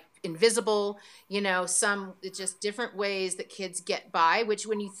 like invisible, some, it's just different ways that kids get by, which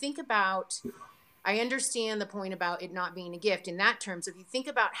when you think about, I understand the point about it not being a gift in that terms. If you think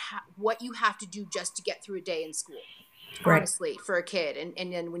about what you have to do just to get through a day in school, honestly, for a kid.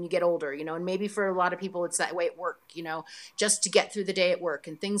 And then when you get older, and maybe for a lot of people, it's that way at work, just to get through the day at work,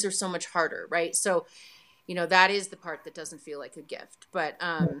 and things are so much harder. Right. So, that is the part that doesn't feel like a gift, but,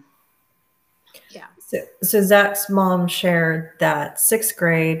 Yeah. So Zach's mom shared that 6th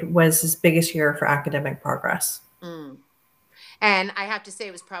grade was his biggest year for academic progress. Mm. And I have to say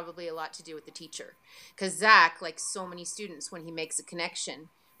it was probably a lot to do with the teacher, because Zach, like so many students, when he makes a connection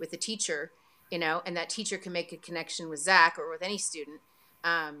with a teacher, you know, and that teacher can make a connection with Zach or with any student,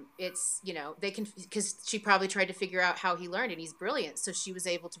 it's, you know, they can, because she probably tried to figure out how he learned, and he's brilliant. So she was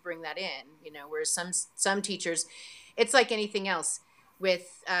able to bring that in, you know, whereas some teachers, it's like anything else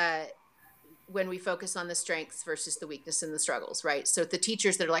with, when we focus on the strengths versus the weakness and the struggles, right? So the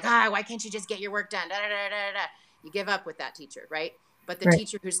teachers that are like, why can't you just get your work done? Da, da, da, da, da. You give up with that teacher, right? But the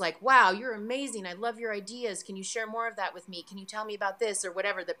teacher who's like, wow, you're amazing. I love your ideas. Can you share more of that with me? Can you tell me about this or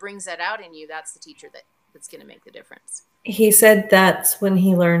whatever that brings that out in you? That's the teacher that's going to make the difference. He said that's when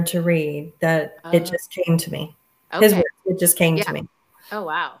he learned to read, that it just came to me. Okay. His words, it just came to me. Oh,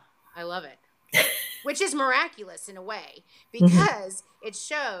 wow. I love it. Which is miraculous in a way, because it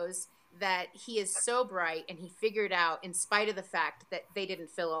shows that he is so bright and he figured out, in spite of the fact that they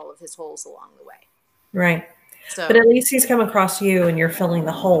didn't fill all of his holes along the way. Right. So, but at least he's come across you and you're filling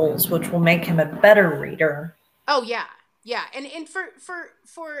the holes, which will make him a better reader. Oh yeah. Yeah. And for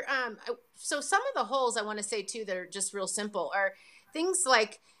so some of the holes I want to say too, that are just real simple, are things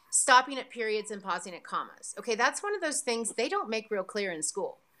like stopping at periods and pausing at commas. Okay. That's one of those things they don't make real clear in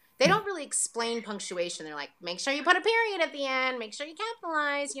school. They don't really explain punctuation. They're like, make sure you put a period at the end, make sure you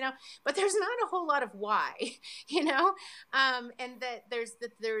capitalize, you know, but there's not a whole lot of why, you know? And that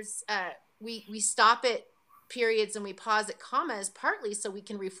we stop at periods and we pause at commas partly so we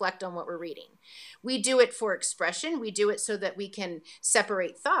can reflect on what we're reading. We do it for expression. We do it so that we can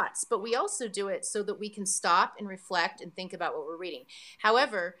separate thoughts, but we also do it so that we can stop and reflect and think about what we're reading.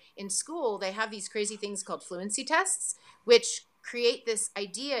 However, in school, they have these crazy things called fluency tests, which create this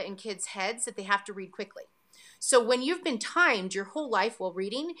idea in kids' heads that they have to read quickly. So when you've been timed your whole life while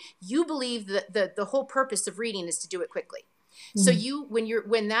reading, you believe that the whole purpose of reading is to do it quickly. So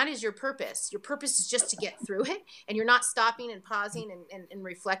when that is your purpose is just to get through it, and you're not stopping and pausing and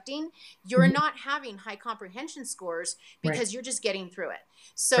reflecting, you're not having high comprehension scores because you're just getting through it.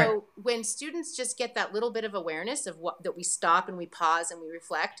 So when students just get that little bit of awareness of that we stop and we pause and we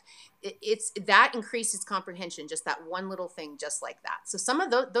reflect, that increases comprehension, just that one little thing, just like that. So some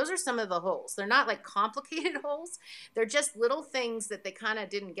of those are some of the holes. They're not like complicated holes. They're just little things that they kind of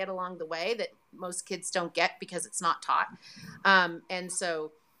didn't get along the way that most kids don't get because it's not taught. And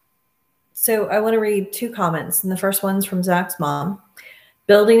so I want to read 2 comments, and the first one's from Zach's mom.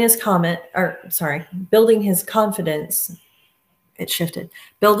 Building his confidence. It shifted.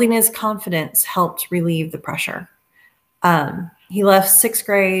 Building his confidence helped relieve the pressure. He left 6th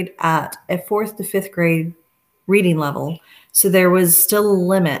grade at a 4th to 5th grade reading level, so there was still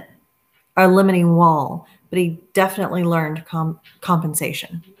a limiting wall, but he definitely learned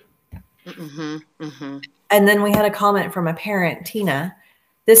compensation. And then we had a comment from a parent, Tina.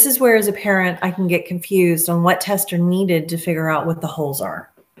 This is where, as a parent, I can get confused on what tests are needed to figure out what the holes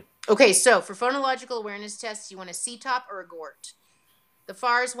are. Okay, so for phonological awareness tests, you want a CTOP or a GORT. The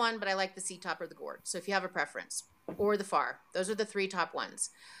FAR is one, but I like the CTOP or the GORT. So if you have a preference, or the FAR, those are the 3 top ones.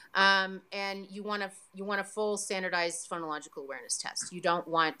 And you want a full standardized phonological awareness test. You don't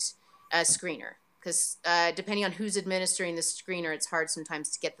want a screener, because depending on who's administering the screener, it's hard sometimes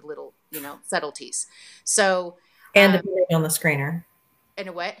to get the little, subtleties. So and depending on the screener. And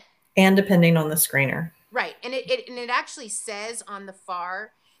a what? And depending on the screener. Right. And it actually says on the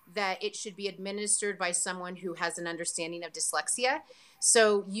FAR that it should be administered by someone who has an understanding of dyslexia.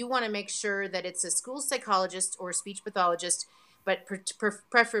 So you want to make sure that it's a school psychologist or a speech pathologist, but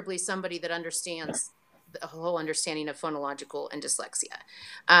preferably somebody that understands the whole understanding of phonological and dyslexia.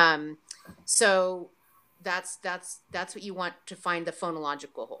 So that's what you want to find the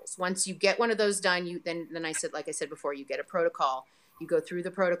phonological holes. Once you get one of those done, then like I said before, you get a protocol. You go through the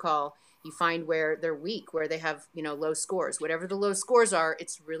protocol, you find where they're weak, where they have, low scores. Whatever the low scores are,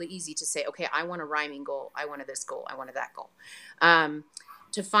 it's really easy to say, okay, I want a rhyming goal. I want this goal. I want that goal.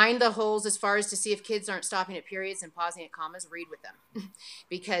 To find the holes, as far as to see if kids aren't stopping at periods and pausing at commas, read with them.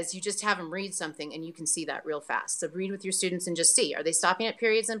 Because you just have them read something and you can see that real fast. So read with your students and just see, are they stopping at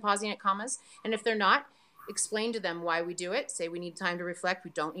periods and pausing at commas? And if they're not, explain to them why we do it. Say we need time to reflect.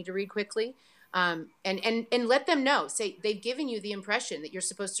 We don't need to read quickly. And let them know. Say they've given you the impression that you're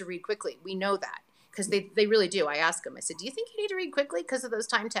supposed to read quickly. We know that, because they really do. I ask them, I said, do you think you need to read quickly because of those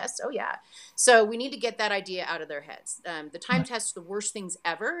time tests? Oh yeah. So we need to get that idea out of their heads. The time tests are the worst things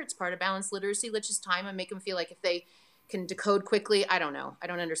ever. It's part of balanced literacy, which is time, and make them feel like if they can decode quickly, I don't know. I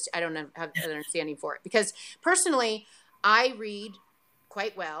don't understand. I don't have an understanding for it, because personally I read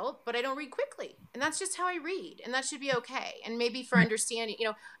quite well, but I don't read quickly, and that's just how I read, and that should be okay. And maybe for understanding,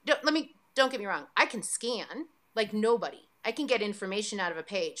 don't get me wrong, I can scan like nobody. I can get information out of a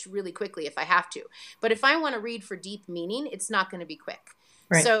page really quickly if I have to. But if I want to read for deep meaning, it's not going to be quick.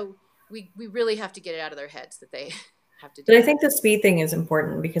 Right. So we really have to get it out of their heads that they have to do. But I think the speed thing is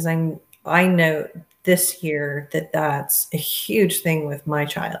important, because I know this year that's a huge thing with my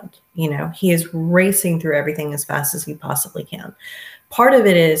child. You know, he is racing through everything as fast as he possibly can. Part of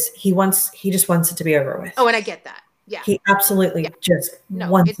it is he just wants it to be over with. Oh, and I get that. Yeah. He absolutely just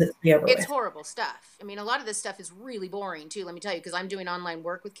wants it to be over with. It's horrible stuff. I mean, a lot of this stuff is really boring too, let me tell you, because I'm doing online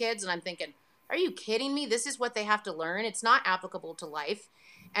work with kids and I'm thinking, are you kidding me? This is what they have to learn. It's not applicable to life.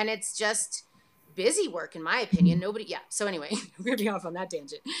 And it's just busy work, in my opinion. So anyway, we're going to be off on that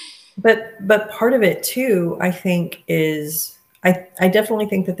tangent. But part of it too, I think, is I definitely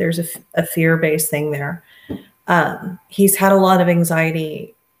think that there's a fear-based thing there. He's had a lot of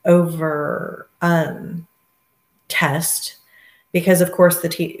anxiety over test, because of course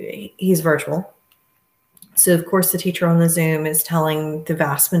he's virtual. So of course the teacher on the Zoom is telling the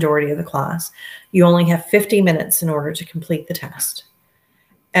vast majority of the class, you only have 50 minutes in order to complete the test.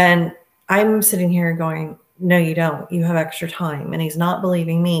 And I'm sitting here going, no, you don't. You have extra time. And he's not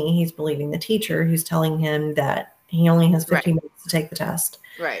believing me. He's believing the teacher, who's telling him that he only has 50 minutes to take the test.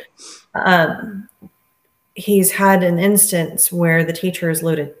 Right. He's had an instance where the teacher has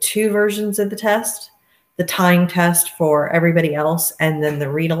loaded 2 versions of the test, the time test for everybody else, and then the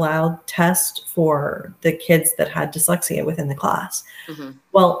read aloud test for the kids that had dyslexia within the class. Mm-hmm.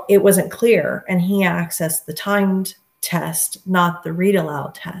 Well, it wasn't clear, and he accessed the timed test, not the read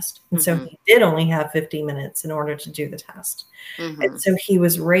aloud test. And so he did only have 50 minutes in order to do the test. And so he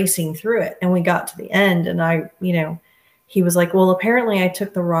was racing through it, and we got to the end, and he was like, well, apparently I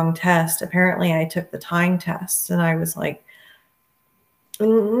took the wrong test. Apparently I took the time test. And I was like,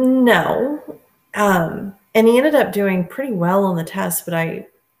 no. And he ended up doing pretty well on the test, but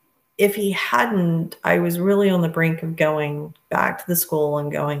if he hadn't, I was really on the brink of going back to the school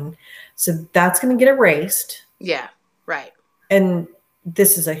and going, so that's going to get erased. Yeah. Right. And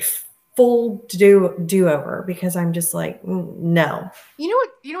this is a full do-over, because I'm just like, no. You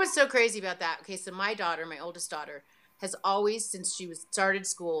know what's so crazy about that? Okay, so my oldest daughter, has always, since she started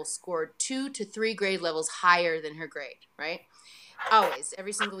school, scored 2 to 3 grade levels higher than her grade, right? Always,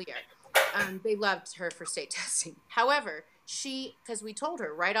 every single year. They loved her for state testing. However, because we told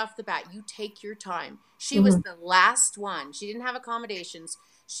her right off the bat, you take your time. She was the last one. She didn't have accommodations.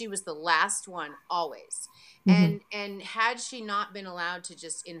 She was the last one always. And had she not been allowed to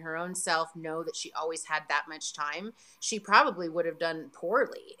just in her own self know that she always had that much time, she probably would have done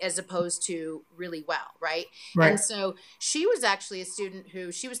poorly as opposed to really well, right? And so she was actually a student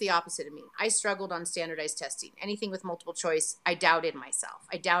she was the opposite of me. I struggled on standardized testing. Anything with multiple choice, I doubted myself.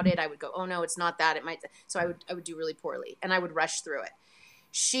 I would go, oh no, it's not that. It might. So I would do really poorly, and I would rush through it.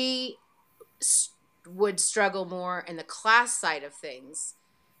 She would struggle more in the class side of things,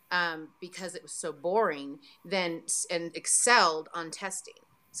 because it was so boring, and excelled on testing.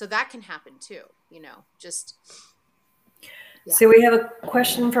 So that can happen too, just. Yeah. So we have a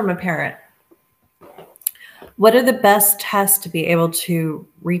question from a parent. What are the best tests to be able to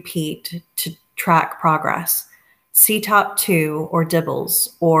repeat to track progress? CTOP 2 or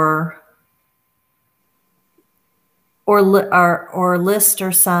DIBELS or LIST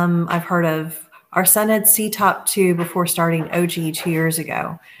or some I've heard of. Our son had CTOP 2 before starting OG 2 years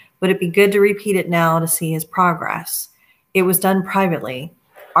ago. Would it be good to repeat it now to see his progress? It was done privately.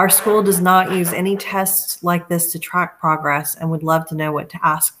 Our school does not use any tests like this to track progress and would love to know what to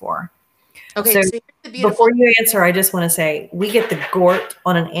ask for. Okay, so before you answer, I just want to say we get the GORT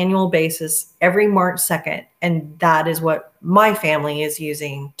on an annual basis every March 2nd, and that is what my family is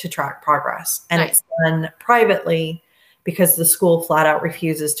using to track progress. And It's done privately because the school flat out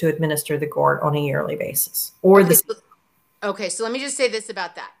refuses to administer the GORT on a yearly basis. Okay, so let me just say this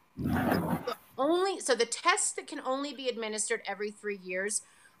about that. So the tests that can only be administered every 3 years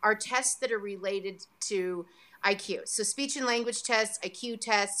are tests that are related to IQ. So speech and language tests, IQ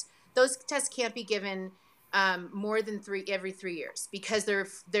tests, those tests can't be given more than every 3 years, because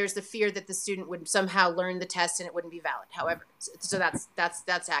there's the fear that the student would somehow learn the test and it wouldn't be valid. However, so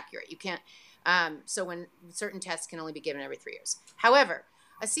that's accurate. You can't. So when certain tests can only be given every 3 years. However,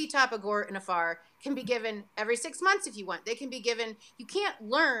 a CTOP, a GORT, and a FAR can be given every 6 months if you want. They can be given. You can't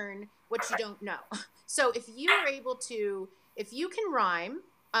learn what you don't know. So if you can rhyme,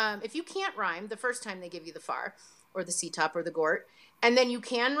 if you can't rhyme the first time they give you the FAR or the CTOP or the GORT, and then you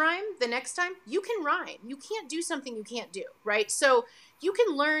can rhyme the next time, you can rhyme. You can't do something you can't do, right? So you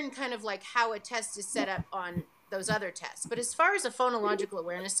can learn kind of like how a test is set up on those other tests. But as far as a phonological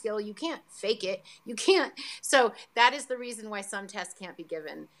awareness skill, you can't fake it. You can't. So that is the reason why some tests can't be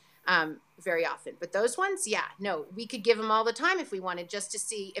given very often. But those ones, yeah, no, we could give them all the time if we wanted, just to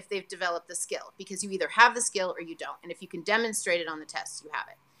see if they've developed the skill, because you either have the skill or you don't. And if you can demonstrate it on the test, you have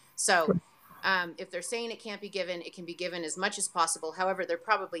it. So if they're saying it can't be given, it can be given as much as possible. However, they're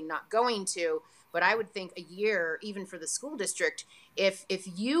probably not going to. But I would think a year, even for the school district, if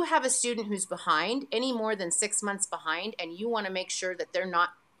you have a student who's behind, any more than 6 months behind, and you want to make sure that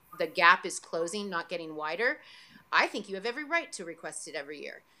the gap is closing, not getting wider, I think you have every right to request it every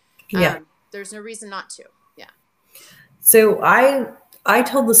year. Yeah. There's no reason not to. Yeah. So I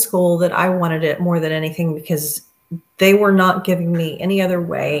told the school that I wanted it more than anything because they were not giving me any other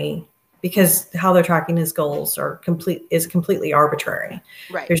way, because how they're tracking his goals is completely arbitrary.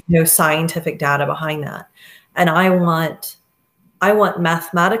 Right. There's no scientific data behind that. And I want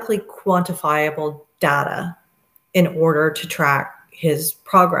mathematically quantifiable data in order to track his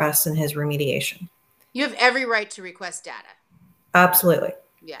progress and his remediation. You have every right to request data. Absolutely.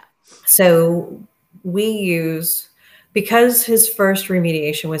 Yeah. So because his first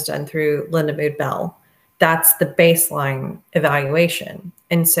remediation was done through Linda Mood Bell, that's the baseline evaluation.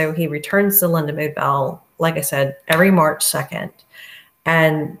 And so he returns to Linda Mood Bell, like I said, every March 2nd.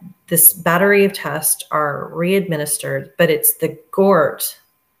 And this battery of tests are re-administered, but it's the GORT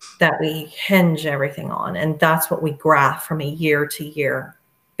that we hinge everything on. And that's what we graph from a year-to-year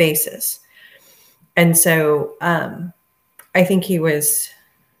basis. And so I think he was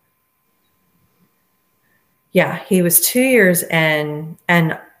 2 years in,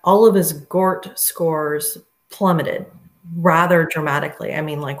 and all of his GORT scores plummeted rather dramatically. I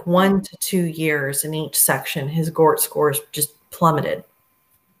mean, like 1 to 2 years in each section, his GORT scores just plummeted.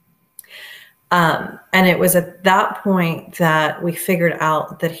 And it was at that point that we figured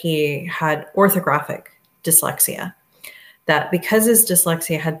out that he had orthographic dyslexia, that because his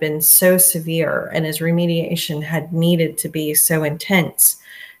dyslexia had been so severe and his remediation had needed to be so intense,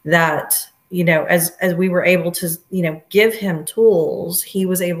 that, you know, as we were able to, you know, give him tools, he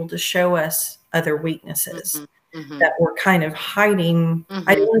was able to show us other weaknesses that were kind of hiding.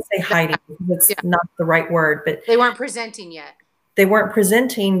 I don't want to say hiding, because it's not the right word, but they weren't presenting yet. They weren't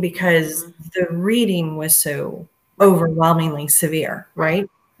presenting because the reading was so overwhelmingly severe, right?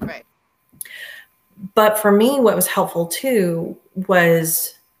 Right. But for me, what was helpful too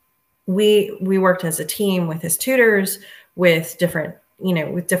was we worked as a team with his tutors, with different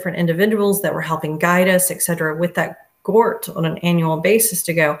individuals that were helping guide us, et cetera, with that GORT on an annual basis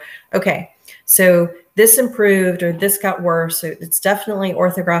to go, okay, so this improved or this got worse. So it's definitely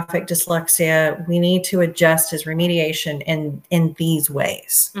orthographic dyslexia. We need to adjust his remediation in these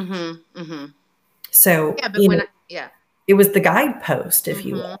ways. So it was the guidepost, if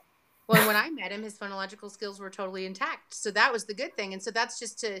you will. Well, when I met him, his phonological skills were totally intact. So that was the good thing. And so that's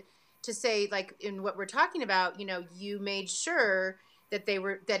just to say, like, in what we're talking about, you know, you made sure that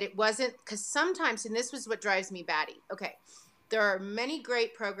it wasn't, because sometimes, and this was what drives me batty. Okay. There are many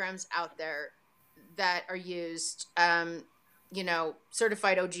great programs out there that are used, you know,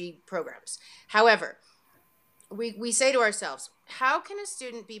 certified OG programs. However, we say to ourselves, how can a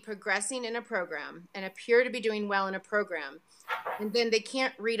student be progressing in a program and appear to be doing well in a program, and then they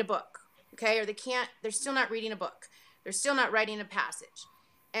can't read a book, okay? Or they're still not reading a book. They're still not writing a passage.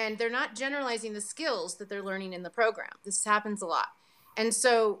 And they're not generalizing the skills that they're learning in the program. This happens a lot. And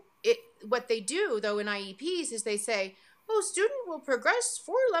so what they do, though, in IEPs is they say, oh, student will progress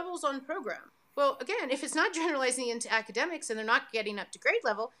 4 levels on program. Well, again, if it's not generalizing into academics and they're not getting up to grade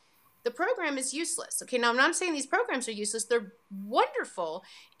level, the program is useless. Okay, now I'm not saying these programs are useless. They're wonderful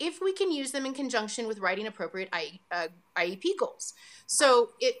if we can use them in conjunction with writing appropriate IEP goals. So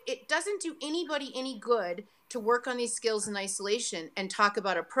it doesn't do anybody any good to work on these skills in isolation and talk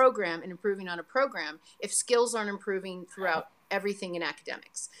about a program and improving on a program if skills aren't improving throughout everything in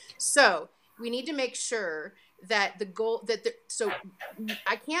academics. So we need to make sure that the goal so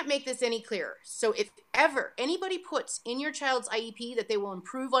I can't make this any clearer. So if ever anybody puts in your child's IEP that they will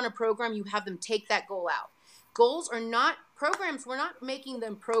improve on a program, you have them take that goal out. Goals are not programs. We're not making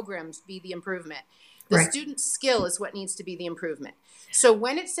them programs be the improvement. The student's skill is what needs to be the improvement. So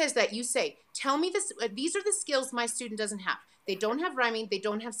when it says that, you say, tell me this, these are the skills my student doesn't have. They don't have rhyming. They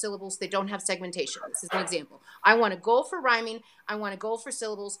don't have syllables. They don't have segmentation. This is an example. I want a goal for rhyming. I want a goal for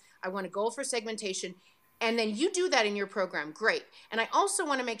syllables. I want a goal for segmentation. And then you do that in your program. Great. And I also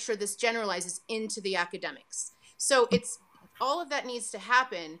want to make sure this generalizes into the academics. So it's all of that needs to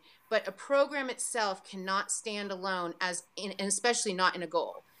happen, but a program itself cannot stand alone and especially not in a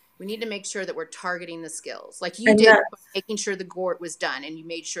goal. We need to make sure that we're targeting the skills like you did by making sure the GORT was done and you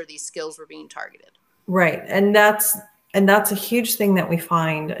made sure these skills were being targeted. Right. And that's And that's a huge thing that we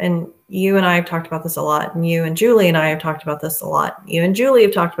find. And you and I have talked about this a lot. And you and Julie and I have talked about this a lot. You and Julie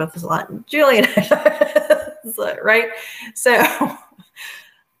have talked about this a lot. And Julie and I, right? So,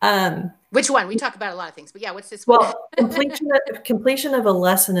 which one? We talk about a lot of things, but yeah, what's this one? Well, completion of a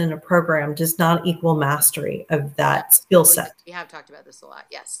lesson in a program does not equal mastery of that skill set. We have talked about this a lot.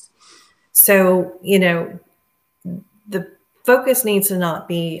 Yes. So, you know, the focus needs to not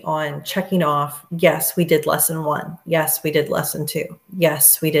be on checking off, yes, we did lesson 1. Yes, we did lesson 2.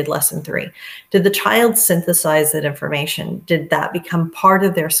 Yes, we did lesson 3. Did the child synthesize that information? Did that become part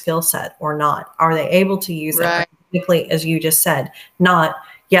of their skill set or not? Are they able to use that technically, as you just said? Not,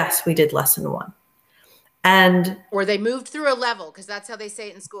 yes, we did lesson 1. And or they moved through a level, because that's how they say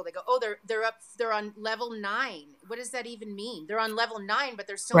it in school. They go, oh, they're on level 9. What does that even mean? They're on level 9, but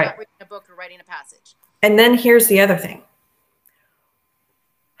they're still not reading a book or writing a passage. And then here's the other thing.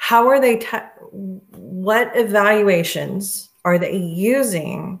 How are they, what evaluations are they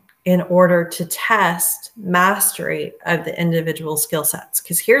using in order to test mastery of the individual skill sets?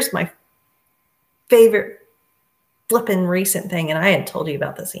 Because here's my favorite flipping recent thing, and I had told you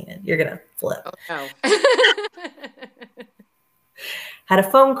about this, Enid. You're going to flip. Oh, no. Had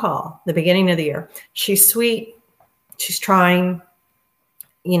a phone call the beginning of the year. She's sweet. She's trying.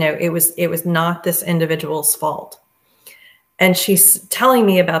 You know, it was not this individual's fault. And she's telling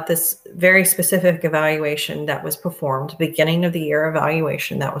me about this very specific evaluation that was performed, beginning of the year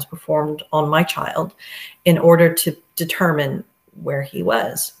evaluation that was performed on my child in order to determine where he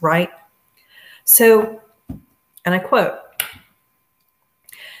was, right? So, and I quote,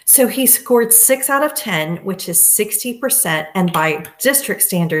 so he scored 6 out of 10, which is 60%. And by district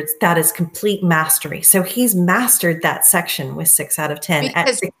standards, that is complete mastery. So he's mastered that section with 6 out of 10 at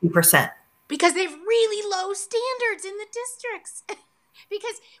 60%. Because they have really low standards in the districts.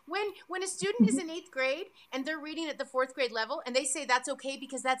 Because when a student is in 8th grade and they're reading at the 4th grade level and they say that's okay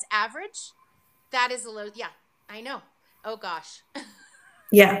because that's average, that is a low. Yeah, I know. Oh, gosh.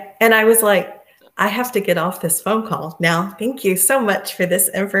 Yeah. And I was like, I have to get off this phone call now. Thank you so much for this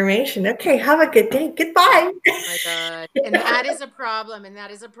information. Okay, have a good day. Goodbye. Oh my God. And that is a problem. And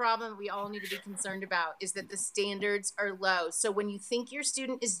that is a problem we all need to be concerned about, is that the standards are low. So when you think your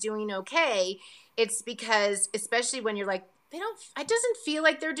student is doing okay, it's because, especially when you're like, it doesn't feel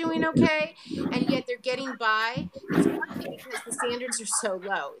like they're doing okay, and yet they're getting by. It's partly because the standards are so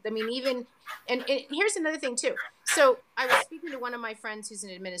low. I mean, and here's another thing too. So I was speaking to one of my friends who's an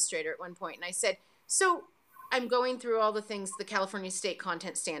administrator at one point, and I said, so I'm going through all the things, the California state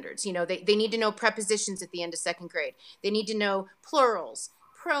content standards. You know, they need to know prepositions at the end of 2nd grade. They need to know plurals,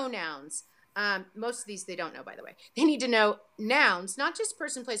 pronouns. Most of these they don't know, by the way. They need to know nouns, not just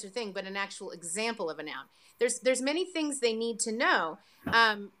person, place, or thing, but an actual example of a noun. There's many things they need to know.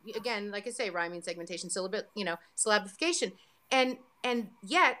 Again, like I say, rhyming, segmentation, syllabification. And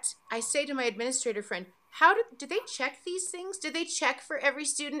yet I say to my administrator friend, do they check these things? Do they check for every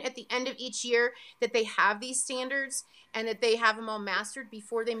student at the end of each year that they have these standards and that they have them all mastered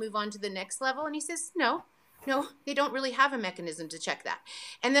before they move on to the next level? And he says, no, they don't really have a mechanism to check that.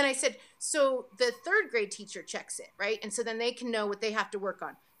 And then I said, so the 3rd grade teacher checks it, right? And so then they can know what they have to work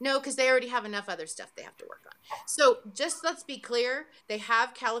on. No, because they already have enough other stuff they have to work on. So just let's be clear. They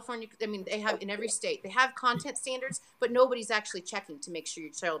have they have in every state, they have content standards, but nobody's actually checking to make sure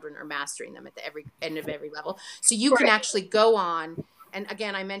your children are mastering them at the end of every level. So you can actually go on. And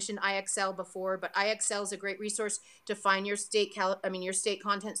again, I mentioned IXL before, but IXL is a great resource to find your state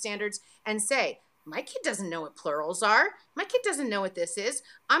content standards and say, my kid doesn't know what plurals are. My kid doesn't know what this is.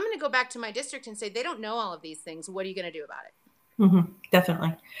 I'm going to go back to my district and say, they don't know all of these things. What are you going to do about it? Mm-hmm,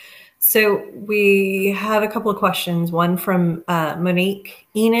 definitely. So we have a couple of questions. One from Monique.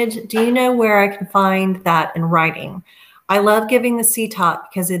 Enid, do you know where I can find that in writing? I love giving the CTOP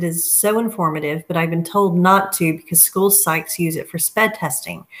because it is so informative, but I've been told not to because school sites use it for SPED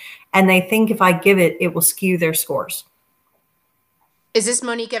testing. And they think if I give it, it will skew their scores. Is this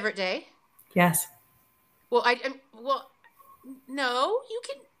Monique Everett Day? Yes. Well, no, you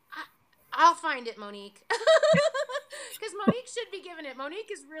can. I'll find it, Monique, because Monique should be given it. Monique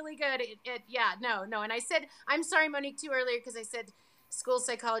is really good at no. And I said, I'm sorry, Monique, too earlier, because I said school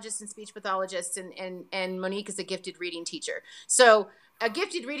psychologist and speech pathologist, and Monique is a gifted reading teacher. So a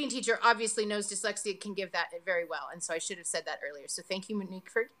gifted reading teacher obviously knows dyslexia, can give that very well. And so I should have said that earlier. So thank you, Monique,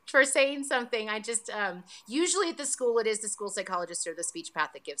 for saying something. I just, usually at the school, it is the school psychologist or the speech path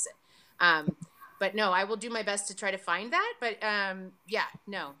that gives it. But no, I will do my best to try to find that. But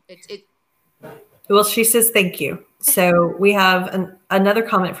Well, she says, thank you. So we have another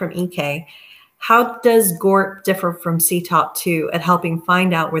comment from EK. How does GORP differ from CTOP 2 at helping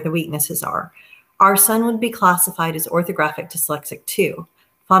find out where the weaknesses are? Our son would be classified as orthographic dyslexic 2.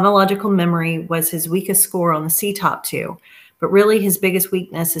 Phonological memory was his weakest score on the CTOP 2, but really his biggest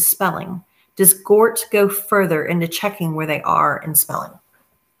weakness is spelling. Does GORT go further into checking where they are in spelling?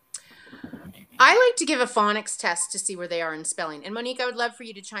 I like to give a phonics test to see where they are in spelling. And Monique, I would love for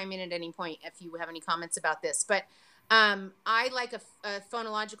you to chime in at any point if you have any comments about this. But I like a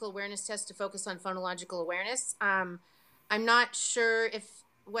phonological awareness test to focus on phonological awareness. I'm not sure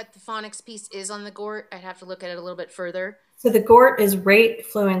what the phonics piece is on the GORT. I'd have to look at it a little bit further. So the GORT is rate,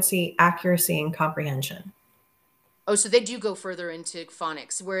 fluency, accuracy, and comprehension. Oh, so they do go further into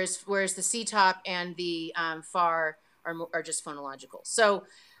phonics, whereas the CTOP and the FAR are just phonological. So,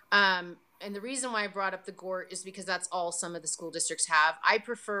 and the reason why I brought up the GORT is because that's all some of the school districts have. I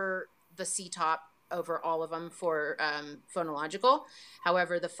prefer the CTOP over all of them for phonological.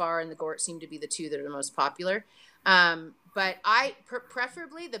 However, the FAR and the GORT seem to be the two that are the most popular. But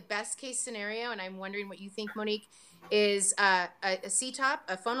preferably the best case scenario, and I'm wondering what you think, Monique, is a CTOP,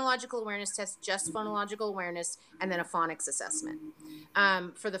 a phonological awareness test, just phonological awareness, and then a phonics assessment.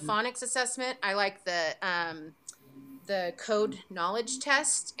 For the phonics assessment, I like the code knowledge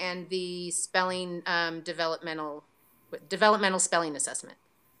test and the spelling developmental spelling assessment.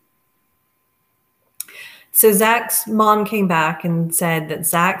 So Zach's mom came back and said that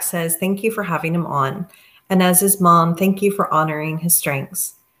Zach says, thank you for having him on. And as his mom, thank you for honoring his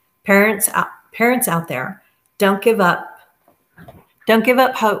strengths. Parents out there, don't give up. Don't give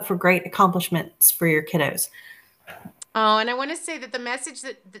up hope for great accomplishments for your kiddos. Oh, and I want to say that the message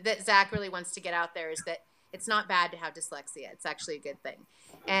that Zach really wants to get out there is that it's not bad to have dyslexia. It's actually a good thing.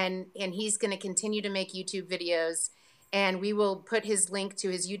 And he's going to continue to make YouTube videos, and we will put his link to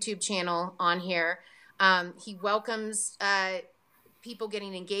his YouTube channel on here. He welcomes people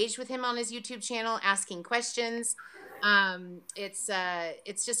getting engaged with him on his YouTube channel, asking questions.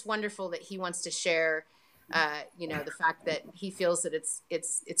 It's just wonderful that he wants to share, the fact that he feels that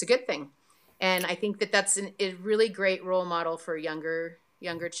it's a good thing. And I think that that's a really great role model for younger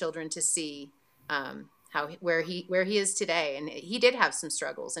children to see where he is today. And he did have some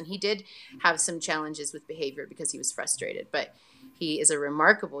struggles, and he did have some challenges with behavior because he was frustrated. But he is a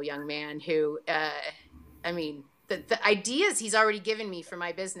remarkable young man who, the ideas he's already given me for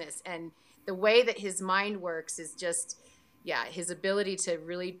my business and the way that his mind works is just, his ability to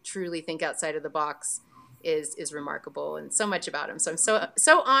really truly think outside of the box is remarkable, and so much about him. So I'm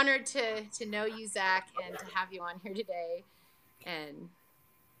so honored to know you, Zach, and to have you on here today. And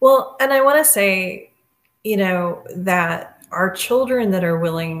I want to say, that our children that are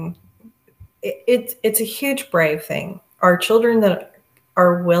willing, it's a huge brave thing. Our children that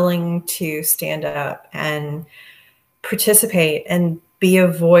are willing to stand up and participate and be a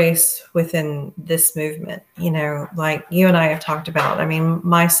voice within this movement, like you and I have talked about. I mean,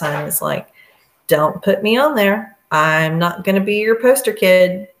 my son is like, don't put me on there. I'm not going to be your poster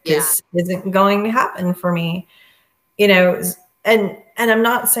kid. This isn't going to happen for me, and I'm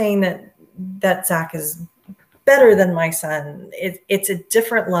not saying that Zach is better than my son. It's a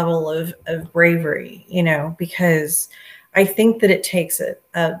different level of bravery, because I think that it takes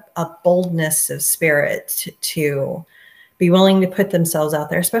a boldness of spirit to be willing to put themselves out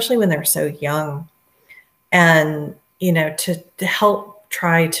there, especially when they're so young, and, to help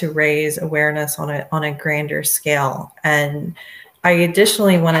try to raise awareness on a grander scale. And I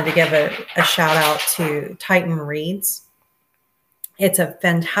additionally wanted to give a shout out to Titan Reads. It's a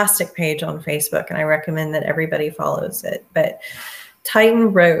fantastic page on Facebook, and I recommend that everybody follows it. But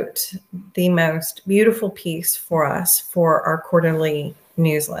Titan wrote the most beautiful piece for us for our quarterly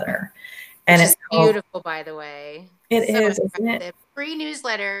newsletter. And it's beautiful, by the way. It is, isn't it? Free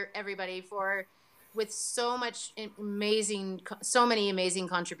newsletter, everybody, with so many amazing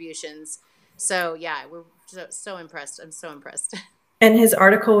contributions. So we're so impressed. I'm so impressed. And his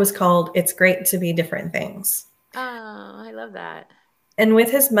article was called "It's Great to Be Different Things." Oh, I love that. And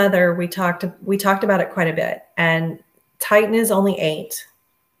with his mother, we talked about it quite a bit. And Titan is only 8,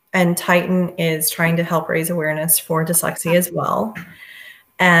 and Titan is trying to help raise awareness for dyslexia as well.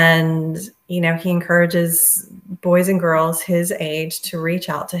 And, he encourages boys and girls his age to reach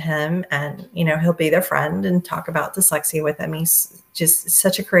out to him, and, he'll be their friend and talk about dyslexia with them. He's just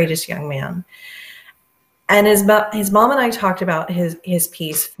such a courageous young man. And his mom and I talked about his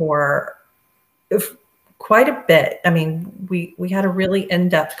piece for quite a bit. I mean, we had a really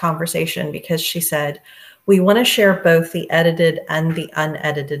in-depth conversation because she said, we want to share both the edited and the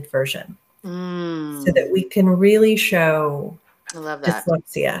unedited version so that we can really show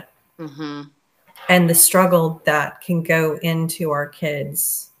dyslexia and the struggle that can go into our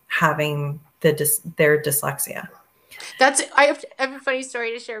kids having their dyslexia. I have a funny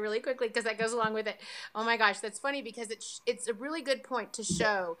story to share really quickly because that goes along with it. Oh my gosh, that's funny because it's a really good point to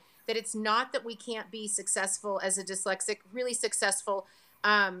show that it's not that we can't be successful as a dyslexic, really successful,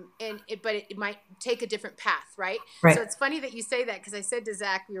 but it might take a different path, right? Right. So it's funny that you say that because I said to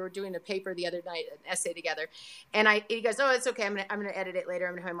Zach, we were doing a paper the other night, an essay together, and he goes, "Oh, it's okay. I'm gonna edit it later.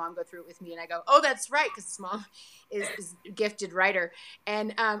 I'm gonna have my mom go through it with me." And I go, "Oh, that's right," because his mom is a gifted writer.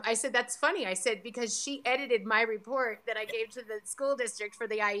 And I said, "That's funny." I said, because she edited my report that I gave to the school district for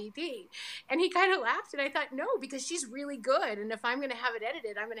the IEP. And he kind of laughed. And I thought, no, because she's really good. And if I'm going to have it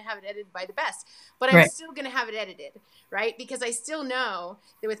edited, I'm going to have it edited by the best. But I'm Right. still going to have it edited, right? Because I still know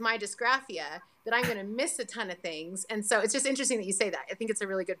that with my dysgraphia, that I'm going to miss a ton of things. And so it's just interesting that you say that. I think it's a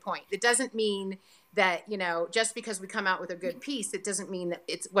really good point. It doesn't mean that, just because we come out with a good piece, it doesn't mean that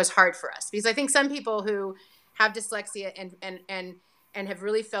it was hard for us. Because I think some people who have dyslexia and have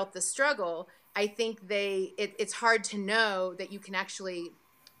really felt the struggle, I think it's hard to know that you can actually,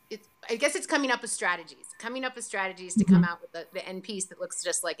 I guess it's coming up with strategies to come out with the end piece that looks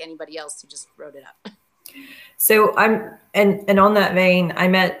just like anybody else who just wrote it up. So and on that vein, I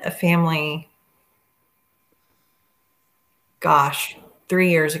met a family, gosh, 3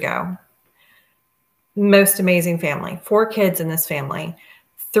 years ago. Most amazing family, 4 kids in this family.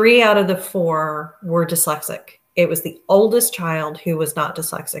 3 out of the 4 were dyslexic. It was the oldest child who was not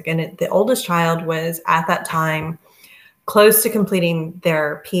dyslexic. And the oldest child was at that time close to completing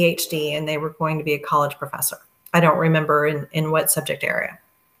their PhD, and they were going to be a college professor. I don't remember in what subject area.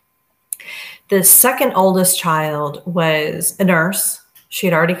 The second oldest child was a nurse. She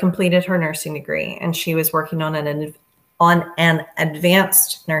had already completed her nursing degree, and she was working on an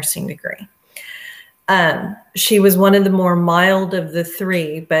advanced nursing degree. She was one of the more mild of the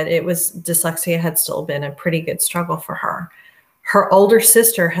 3, but dyslexia had still been a pretty good struggle for her. Her older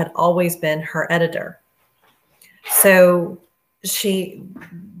sister had always been her editor. So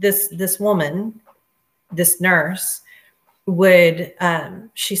this woman, this nurse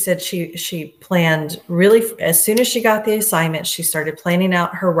she said she planned really, as soon as she got the assignment, she started planning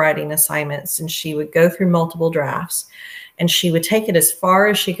out her writing assignments, and she would go through multiple drafts, and she would take it as far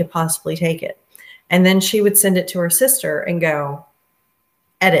as she could possibly take it. And then she would send it to her sister and go,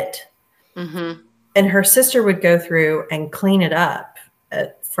 edit. Mm-hmm. And her sister would go through and clean it up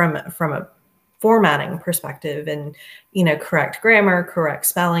from a formatting perspective and, correct grammar, correct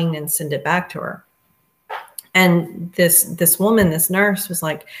spelling, and send it back to her. And this woman, this nurse, was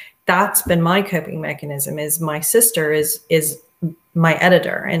like, that's been my coping mechanism, is my sister is my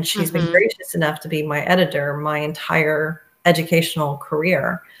editor. And she's been gracious enough to be my editor my entire educational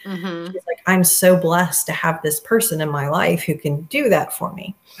career. She's like, I'm so blessed to have this person in my life who can do that for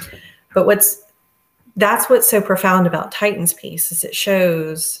me. But that's what's so profound about Titan's piece is it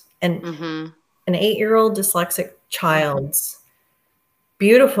shows an 8-year-old dyslexic child's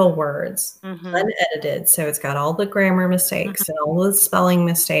beautiful words, unedited. So it's got all the grammar mistakes and all the spelling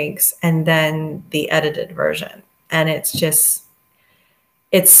mistakes, and then the edited version. And it's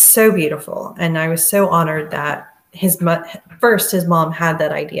so beautiful. And I was so honored that his mom had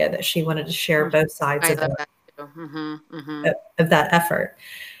that idea that she wanted to share both sides of that effort.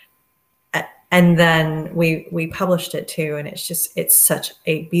 And then we published it too. And it's such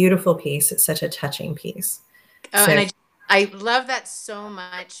a beautiful piece. It's such a touching piece. Oh, so, and I love that so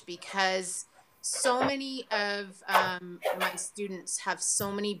much because so many of my students have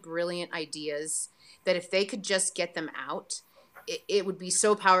so many brilliant ideas that if they could just get them out, it would be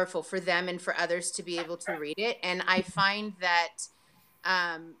so powerful for them and for others to be able to read it. And I find that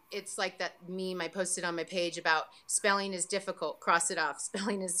it's like that meme I posted on my page about spelling is difficult, cross it off.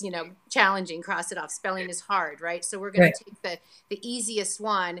 Spelling is, challenging, cross it off. Spelling is hard, right? So we're going to take the easiest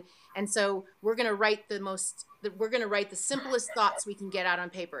one. And so we're going to write the simplest thoughts we can get out on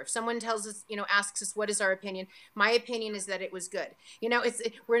paper. If someone tells us, asks us, what is our opinion? My opinion is that it was good.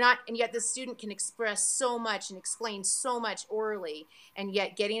 We're not, and yet the student can express so much and explain so much orally, and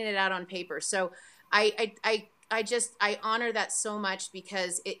yet getting it out on paper. So I honor that so much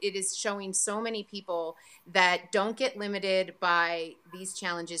because it is showing so many people that don't get limited by these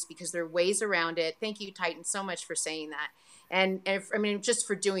challenges because there are ways around it. Thank you, Titan, so much for saying that. And just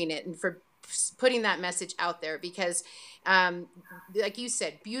for doing it and for putting that message out there because, like you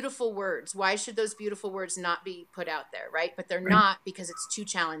said, beautiful words. Why should those beautiful words not be put out there, right? But they're not because it's too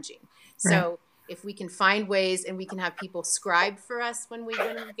challenging. So if we can find ways and we can have people scribe for us when we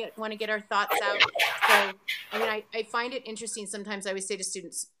want to get our thoughts out. So, I find it interesting. Sometimes I always say to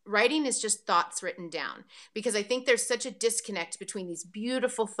students, writing is just thoughts written down, because I think there's such a disconnect between these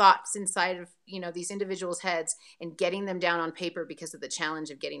beautiful thoughts inside of, these individuals' heads and getting them down on paper because of the challenge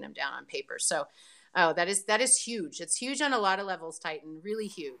of getting them down on paper. So Oh, that is huge. It's huge on a lot of levels, Titan, really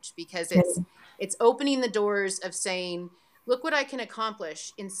huge, because it's opening the doors of saying, look what I can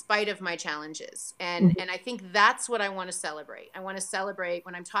accomplish in spite of my challenges. And I think that's what I want to celebrate. I want to celebrate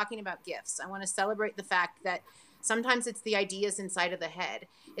when I'm talking about gifts. I want to celebrate the fact that sometimes it's the ideas inside of the head.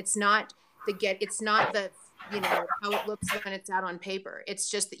 It's not the how it looks when it's out on paper. It's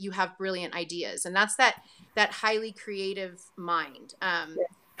just that you have brilliant ideas. And that's that highly creative mind.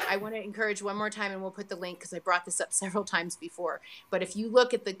 I want to encourage one more time, and we'll put the link because I brought this up several times before. But if you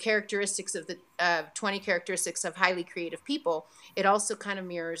look at the characteristics of the 20 characteristics of highly creative people, it also kind of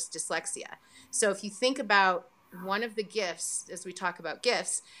mirrors dyslexia. So if you think about one of the gifts, as we talk about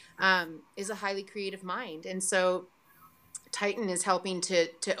gifts, is a highly creative mind. And so Titan is helping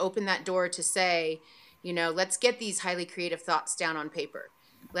to open that door to say, let's get these highly creative thoughts down on paper.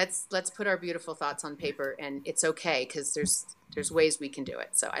 Let's put our beautiful thoughts on paper, and it's okay because there's ways we can do it.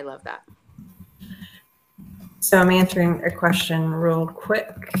 So I love that. So I'm answering a question real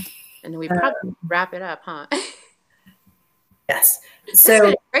quick. And then we probably wrap it up, huh? Yes. This has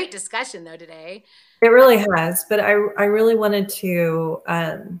been a great discussion though today. It really has, but I really wanted to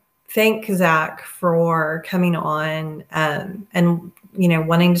thank Zach for coming on and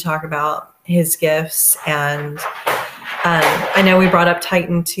wanting to talk about his gifts. And I know we brought up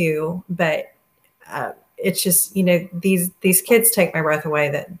Titan too, but it's just, these kids take my breath away,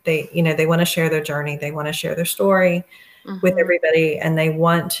 that they want to share their journey. They want to share their story with everybody. And they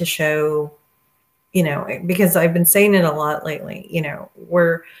want to show, because I've been saying it a lot lately,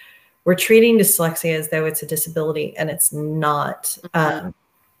 we're treating dyslexia as though it's a disability, and it's not.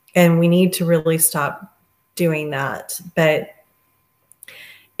 And we need to really stop doing that. But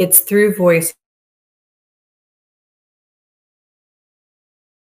it's through voice.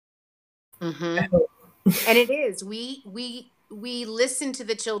 And it is. We listen to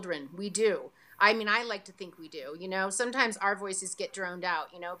the children. We do. I mean, I like to think we do. Sometimes our voices get droned out,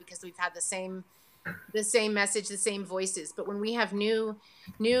 because we've had the same message, the same voices. But when we have new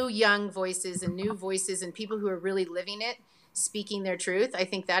young voices and new voices and people who are really living it, speaking their truth, I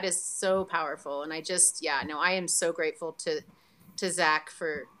think that is so powerful. And I am so grateful to Zach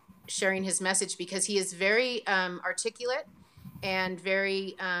for sharing his message, because he is very articulate and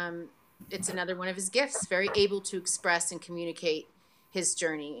very it's another one of his gifts, very able to express and communicate his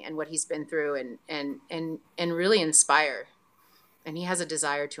journey and what he's been through, and really inspire. And he has a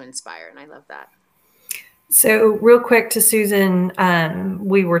desire to inspire, and I love that. So real quick to Susan,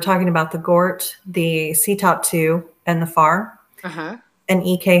 we were talking about the GORT, the CTOP 2, and the FAR. And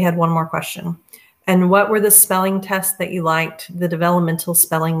EK had one more question. And what were the spelling tests that you liked? The developmental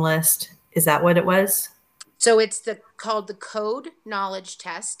spelling list, is that what it was? So it's called the Code Knowledge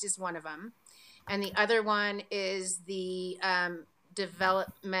Test is one of them. And the other one is the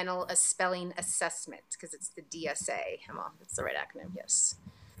Developmental Spelling Assessment, because it's the DSA. That's the right acronym, yes.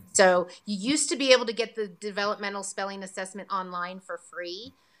 So you used to be able to get the Developmental Spelling Assessment online for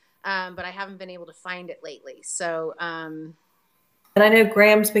free, but I haven't been able to find it lately. So, and I know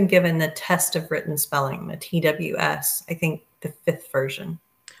Graham's been given the Test of Written Spelling, the TWS, I think the 5th version.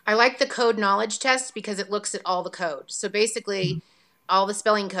 I like the Code Knowledge Test because it looks at all the code. So basically all the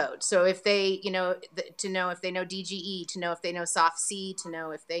spelling code. So if they, to know if they know DGE, to know if they know soft C, to know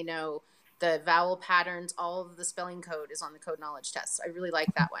if they know the vowel patterns, all of the spelling code is on the Code Knowledge Test. I really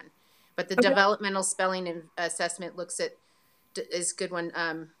like that one. But the Developmental Spelling Assessment is a good one,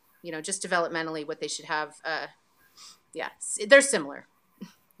 just developmentally what they should have. They're similar.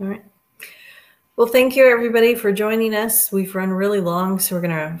 All right. Well, thank you, everybody, for joining us. We've run really long, so we're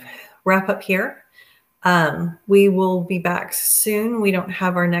going to wrap up here. We will be back soon. We don't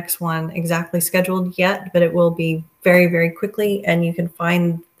have our next one exactly scheduled yet, but it will be very, very quickly. And you can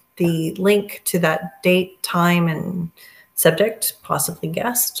find the link to that date, time, and subject, possibly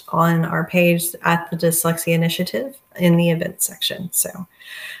guest, on our page at the Dyslexia Initiative in the events section. So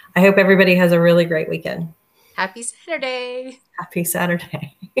I hope everybody has a really great weekend. Happy Saturday. Happy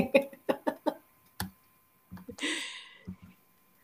Saturday.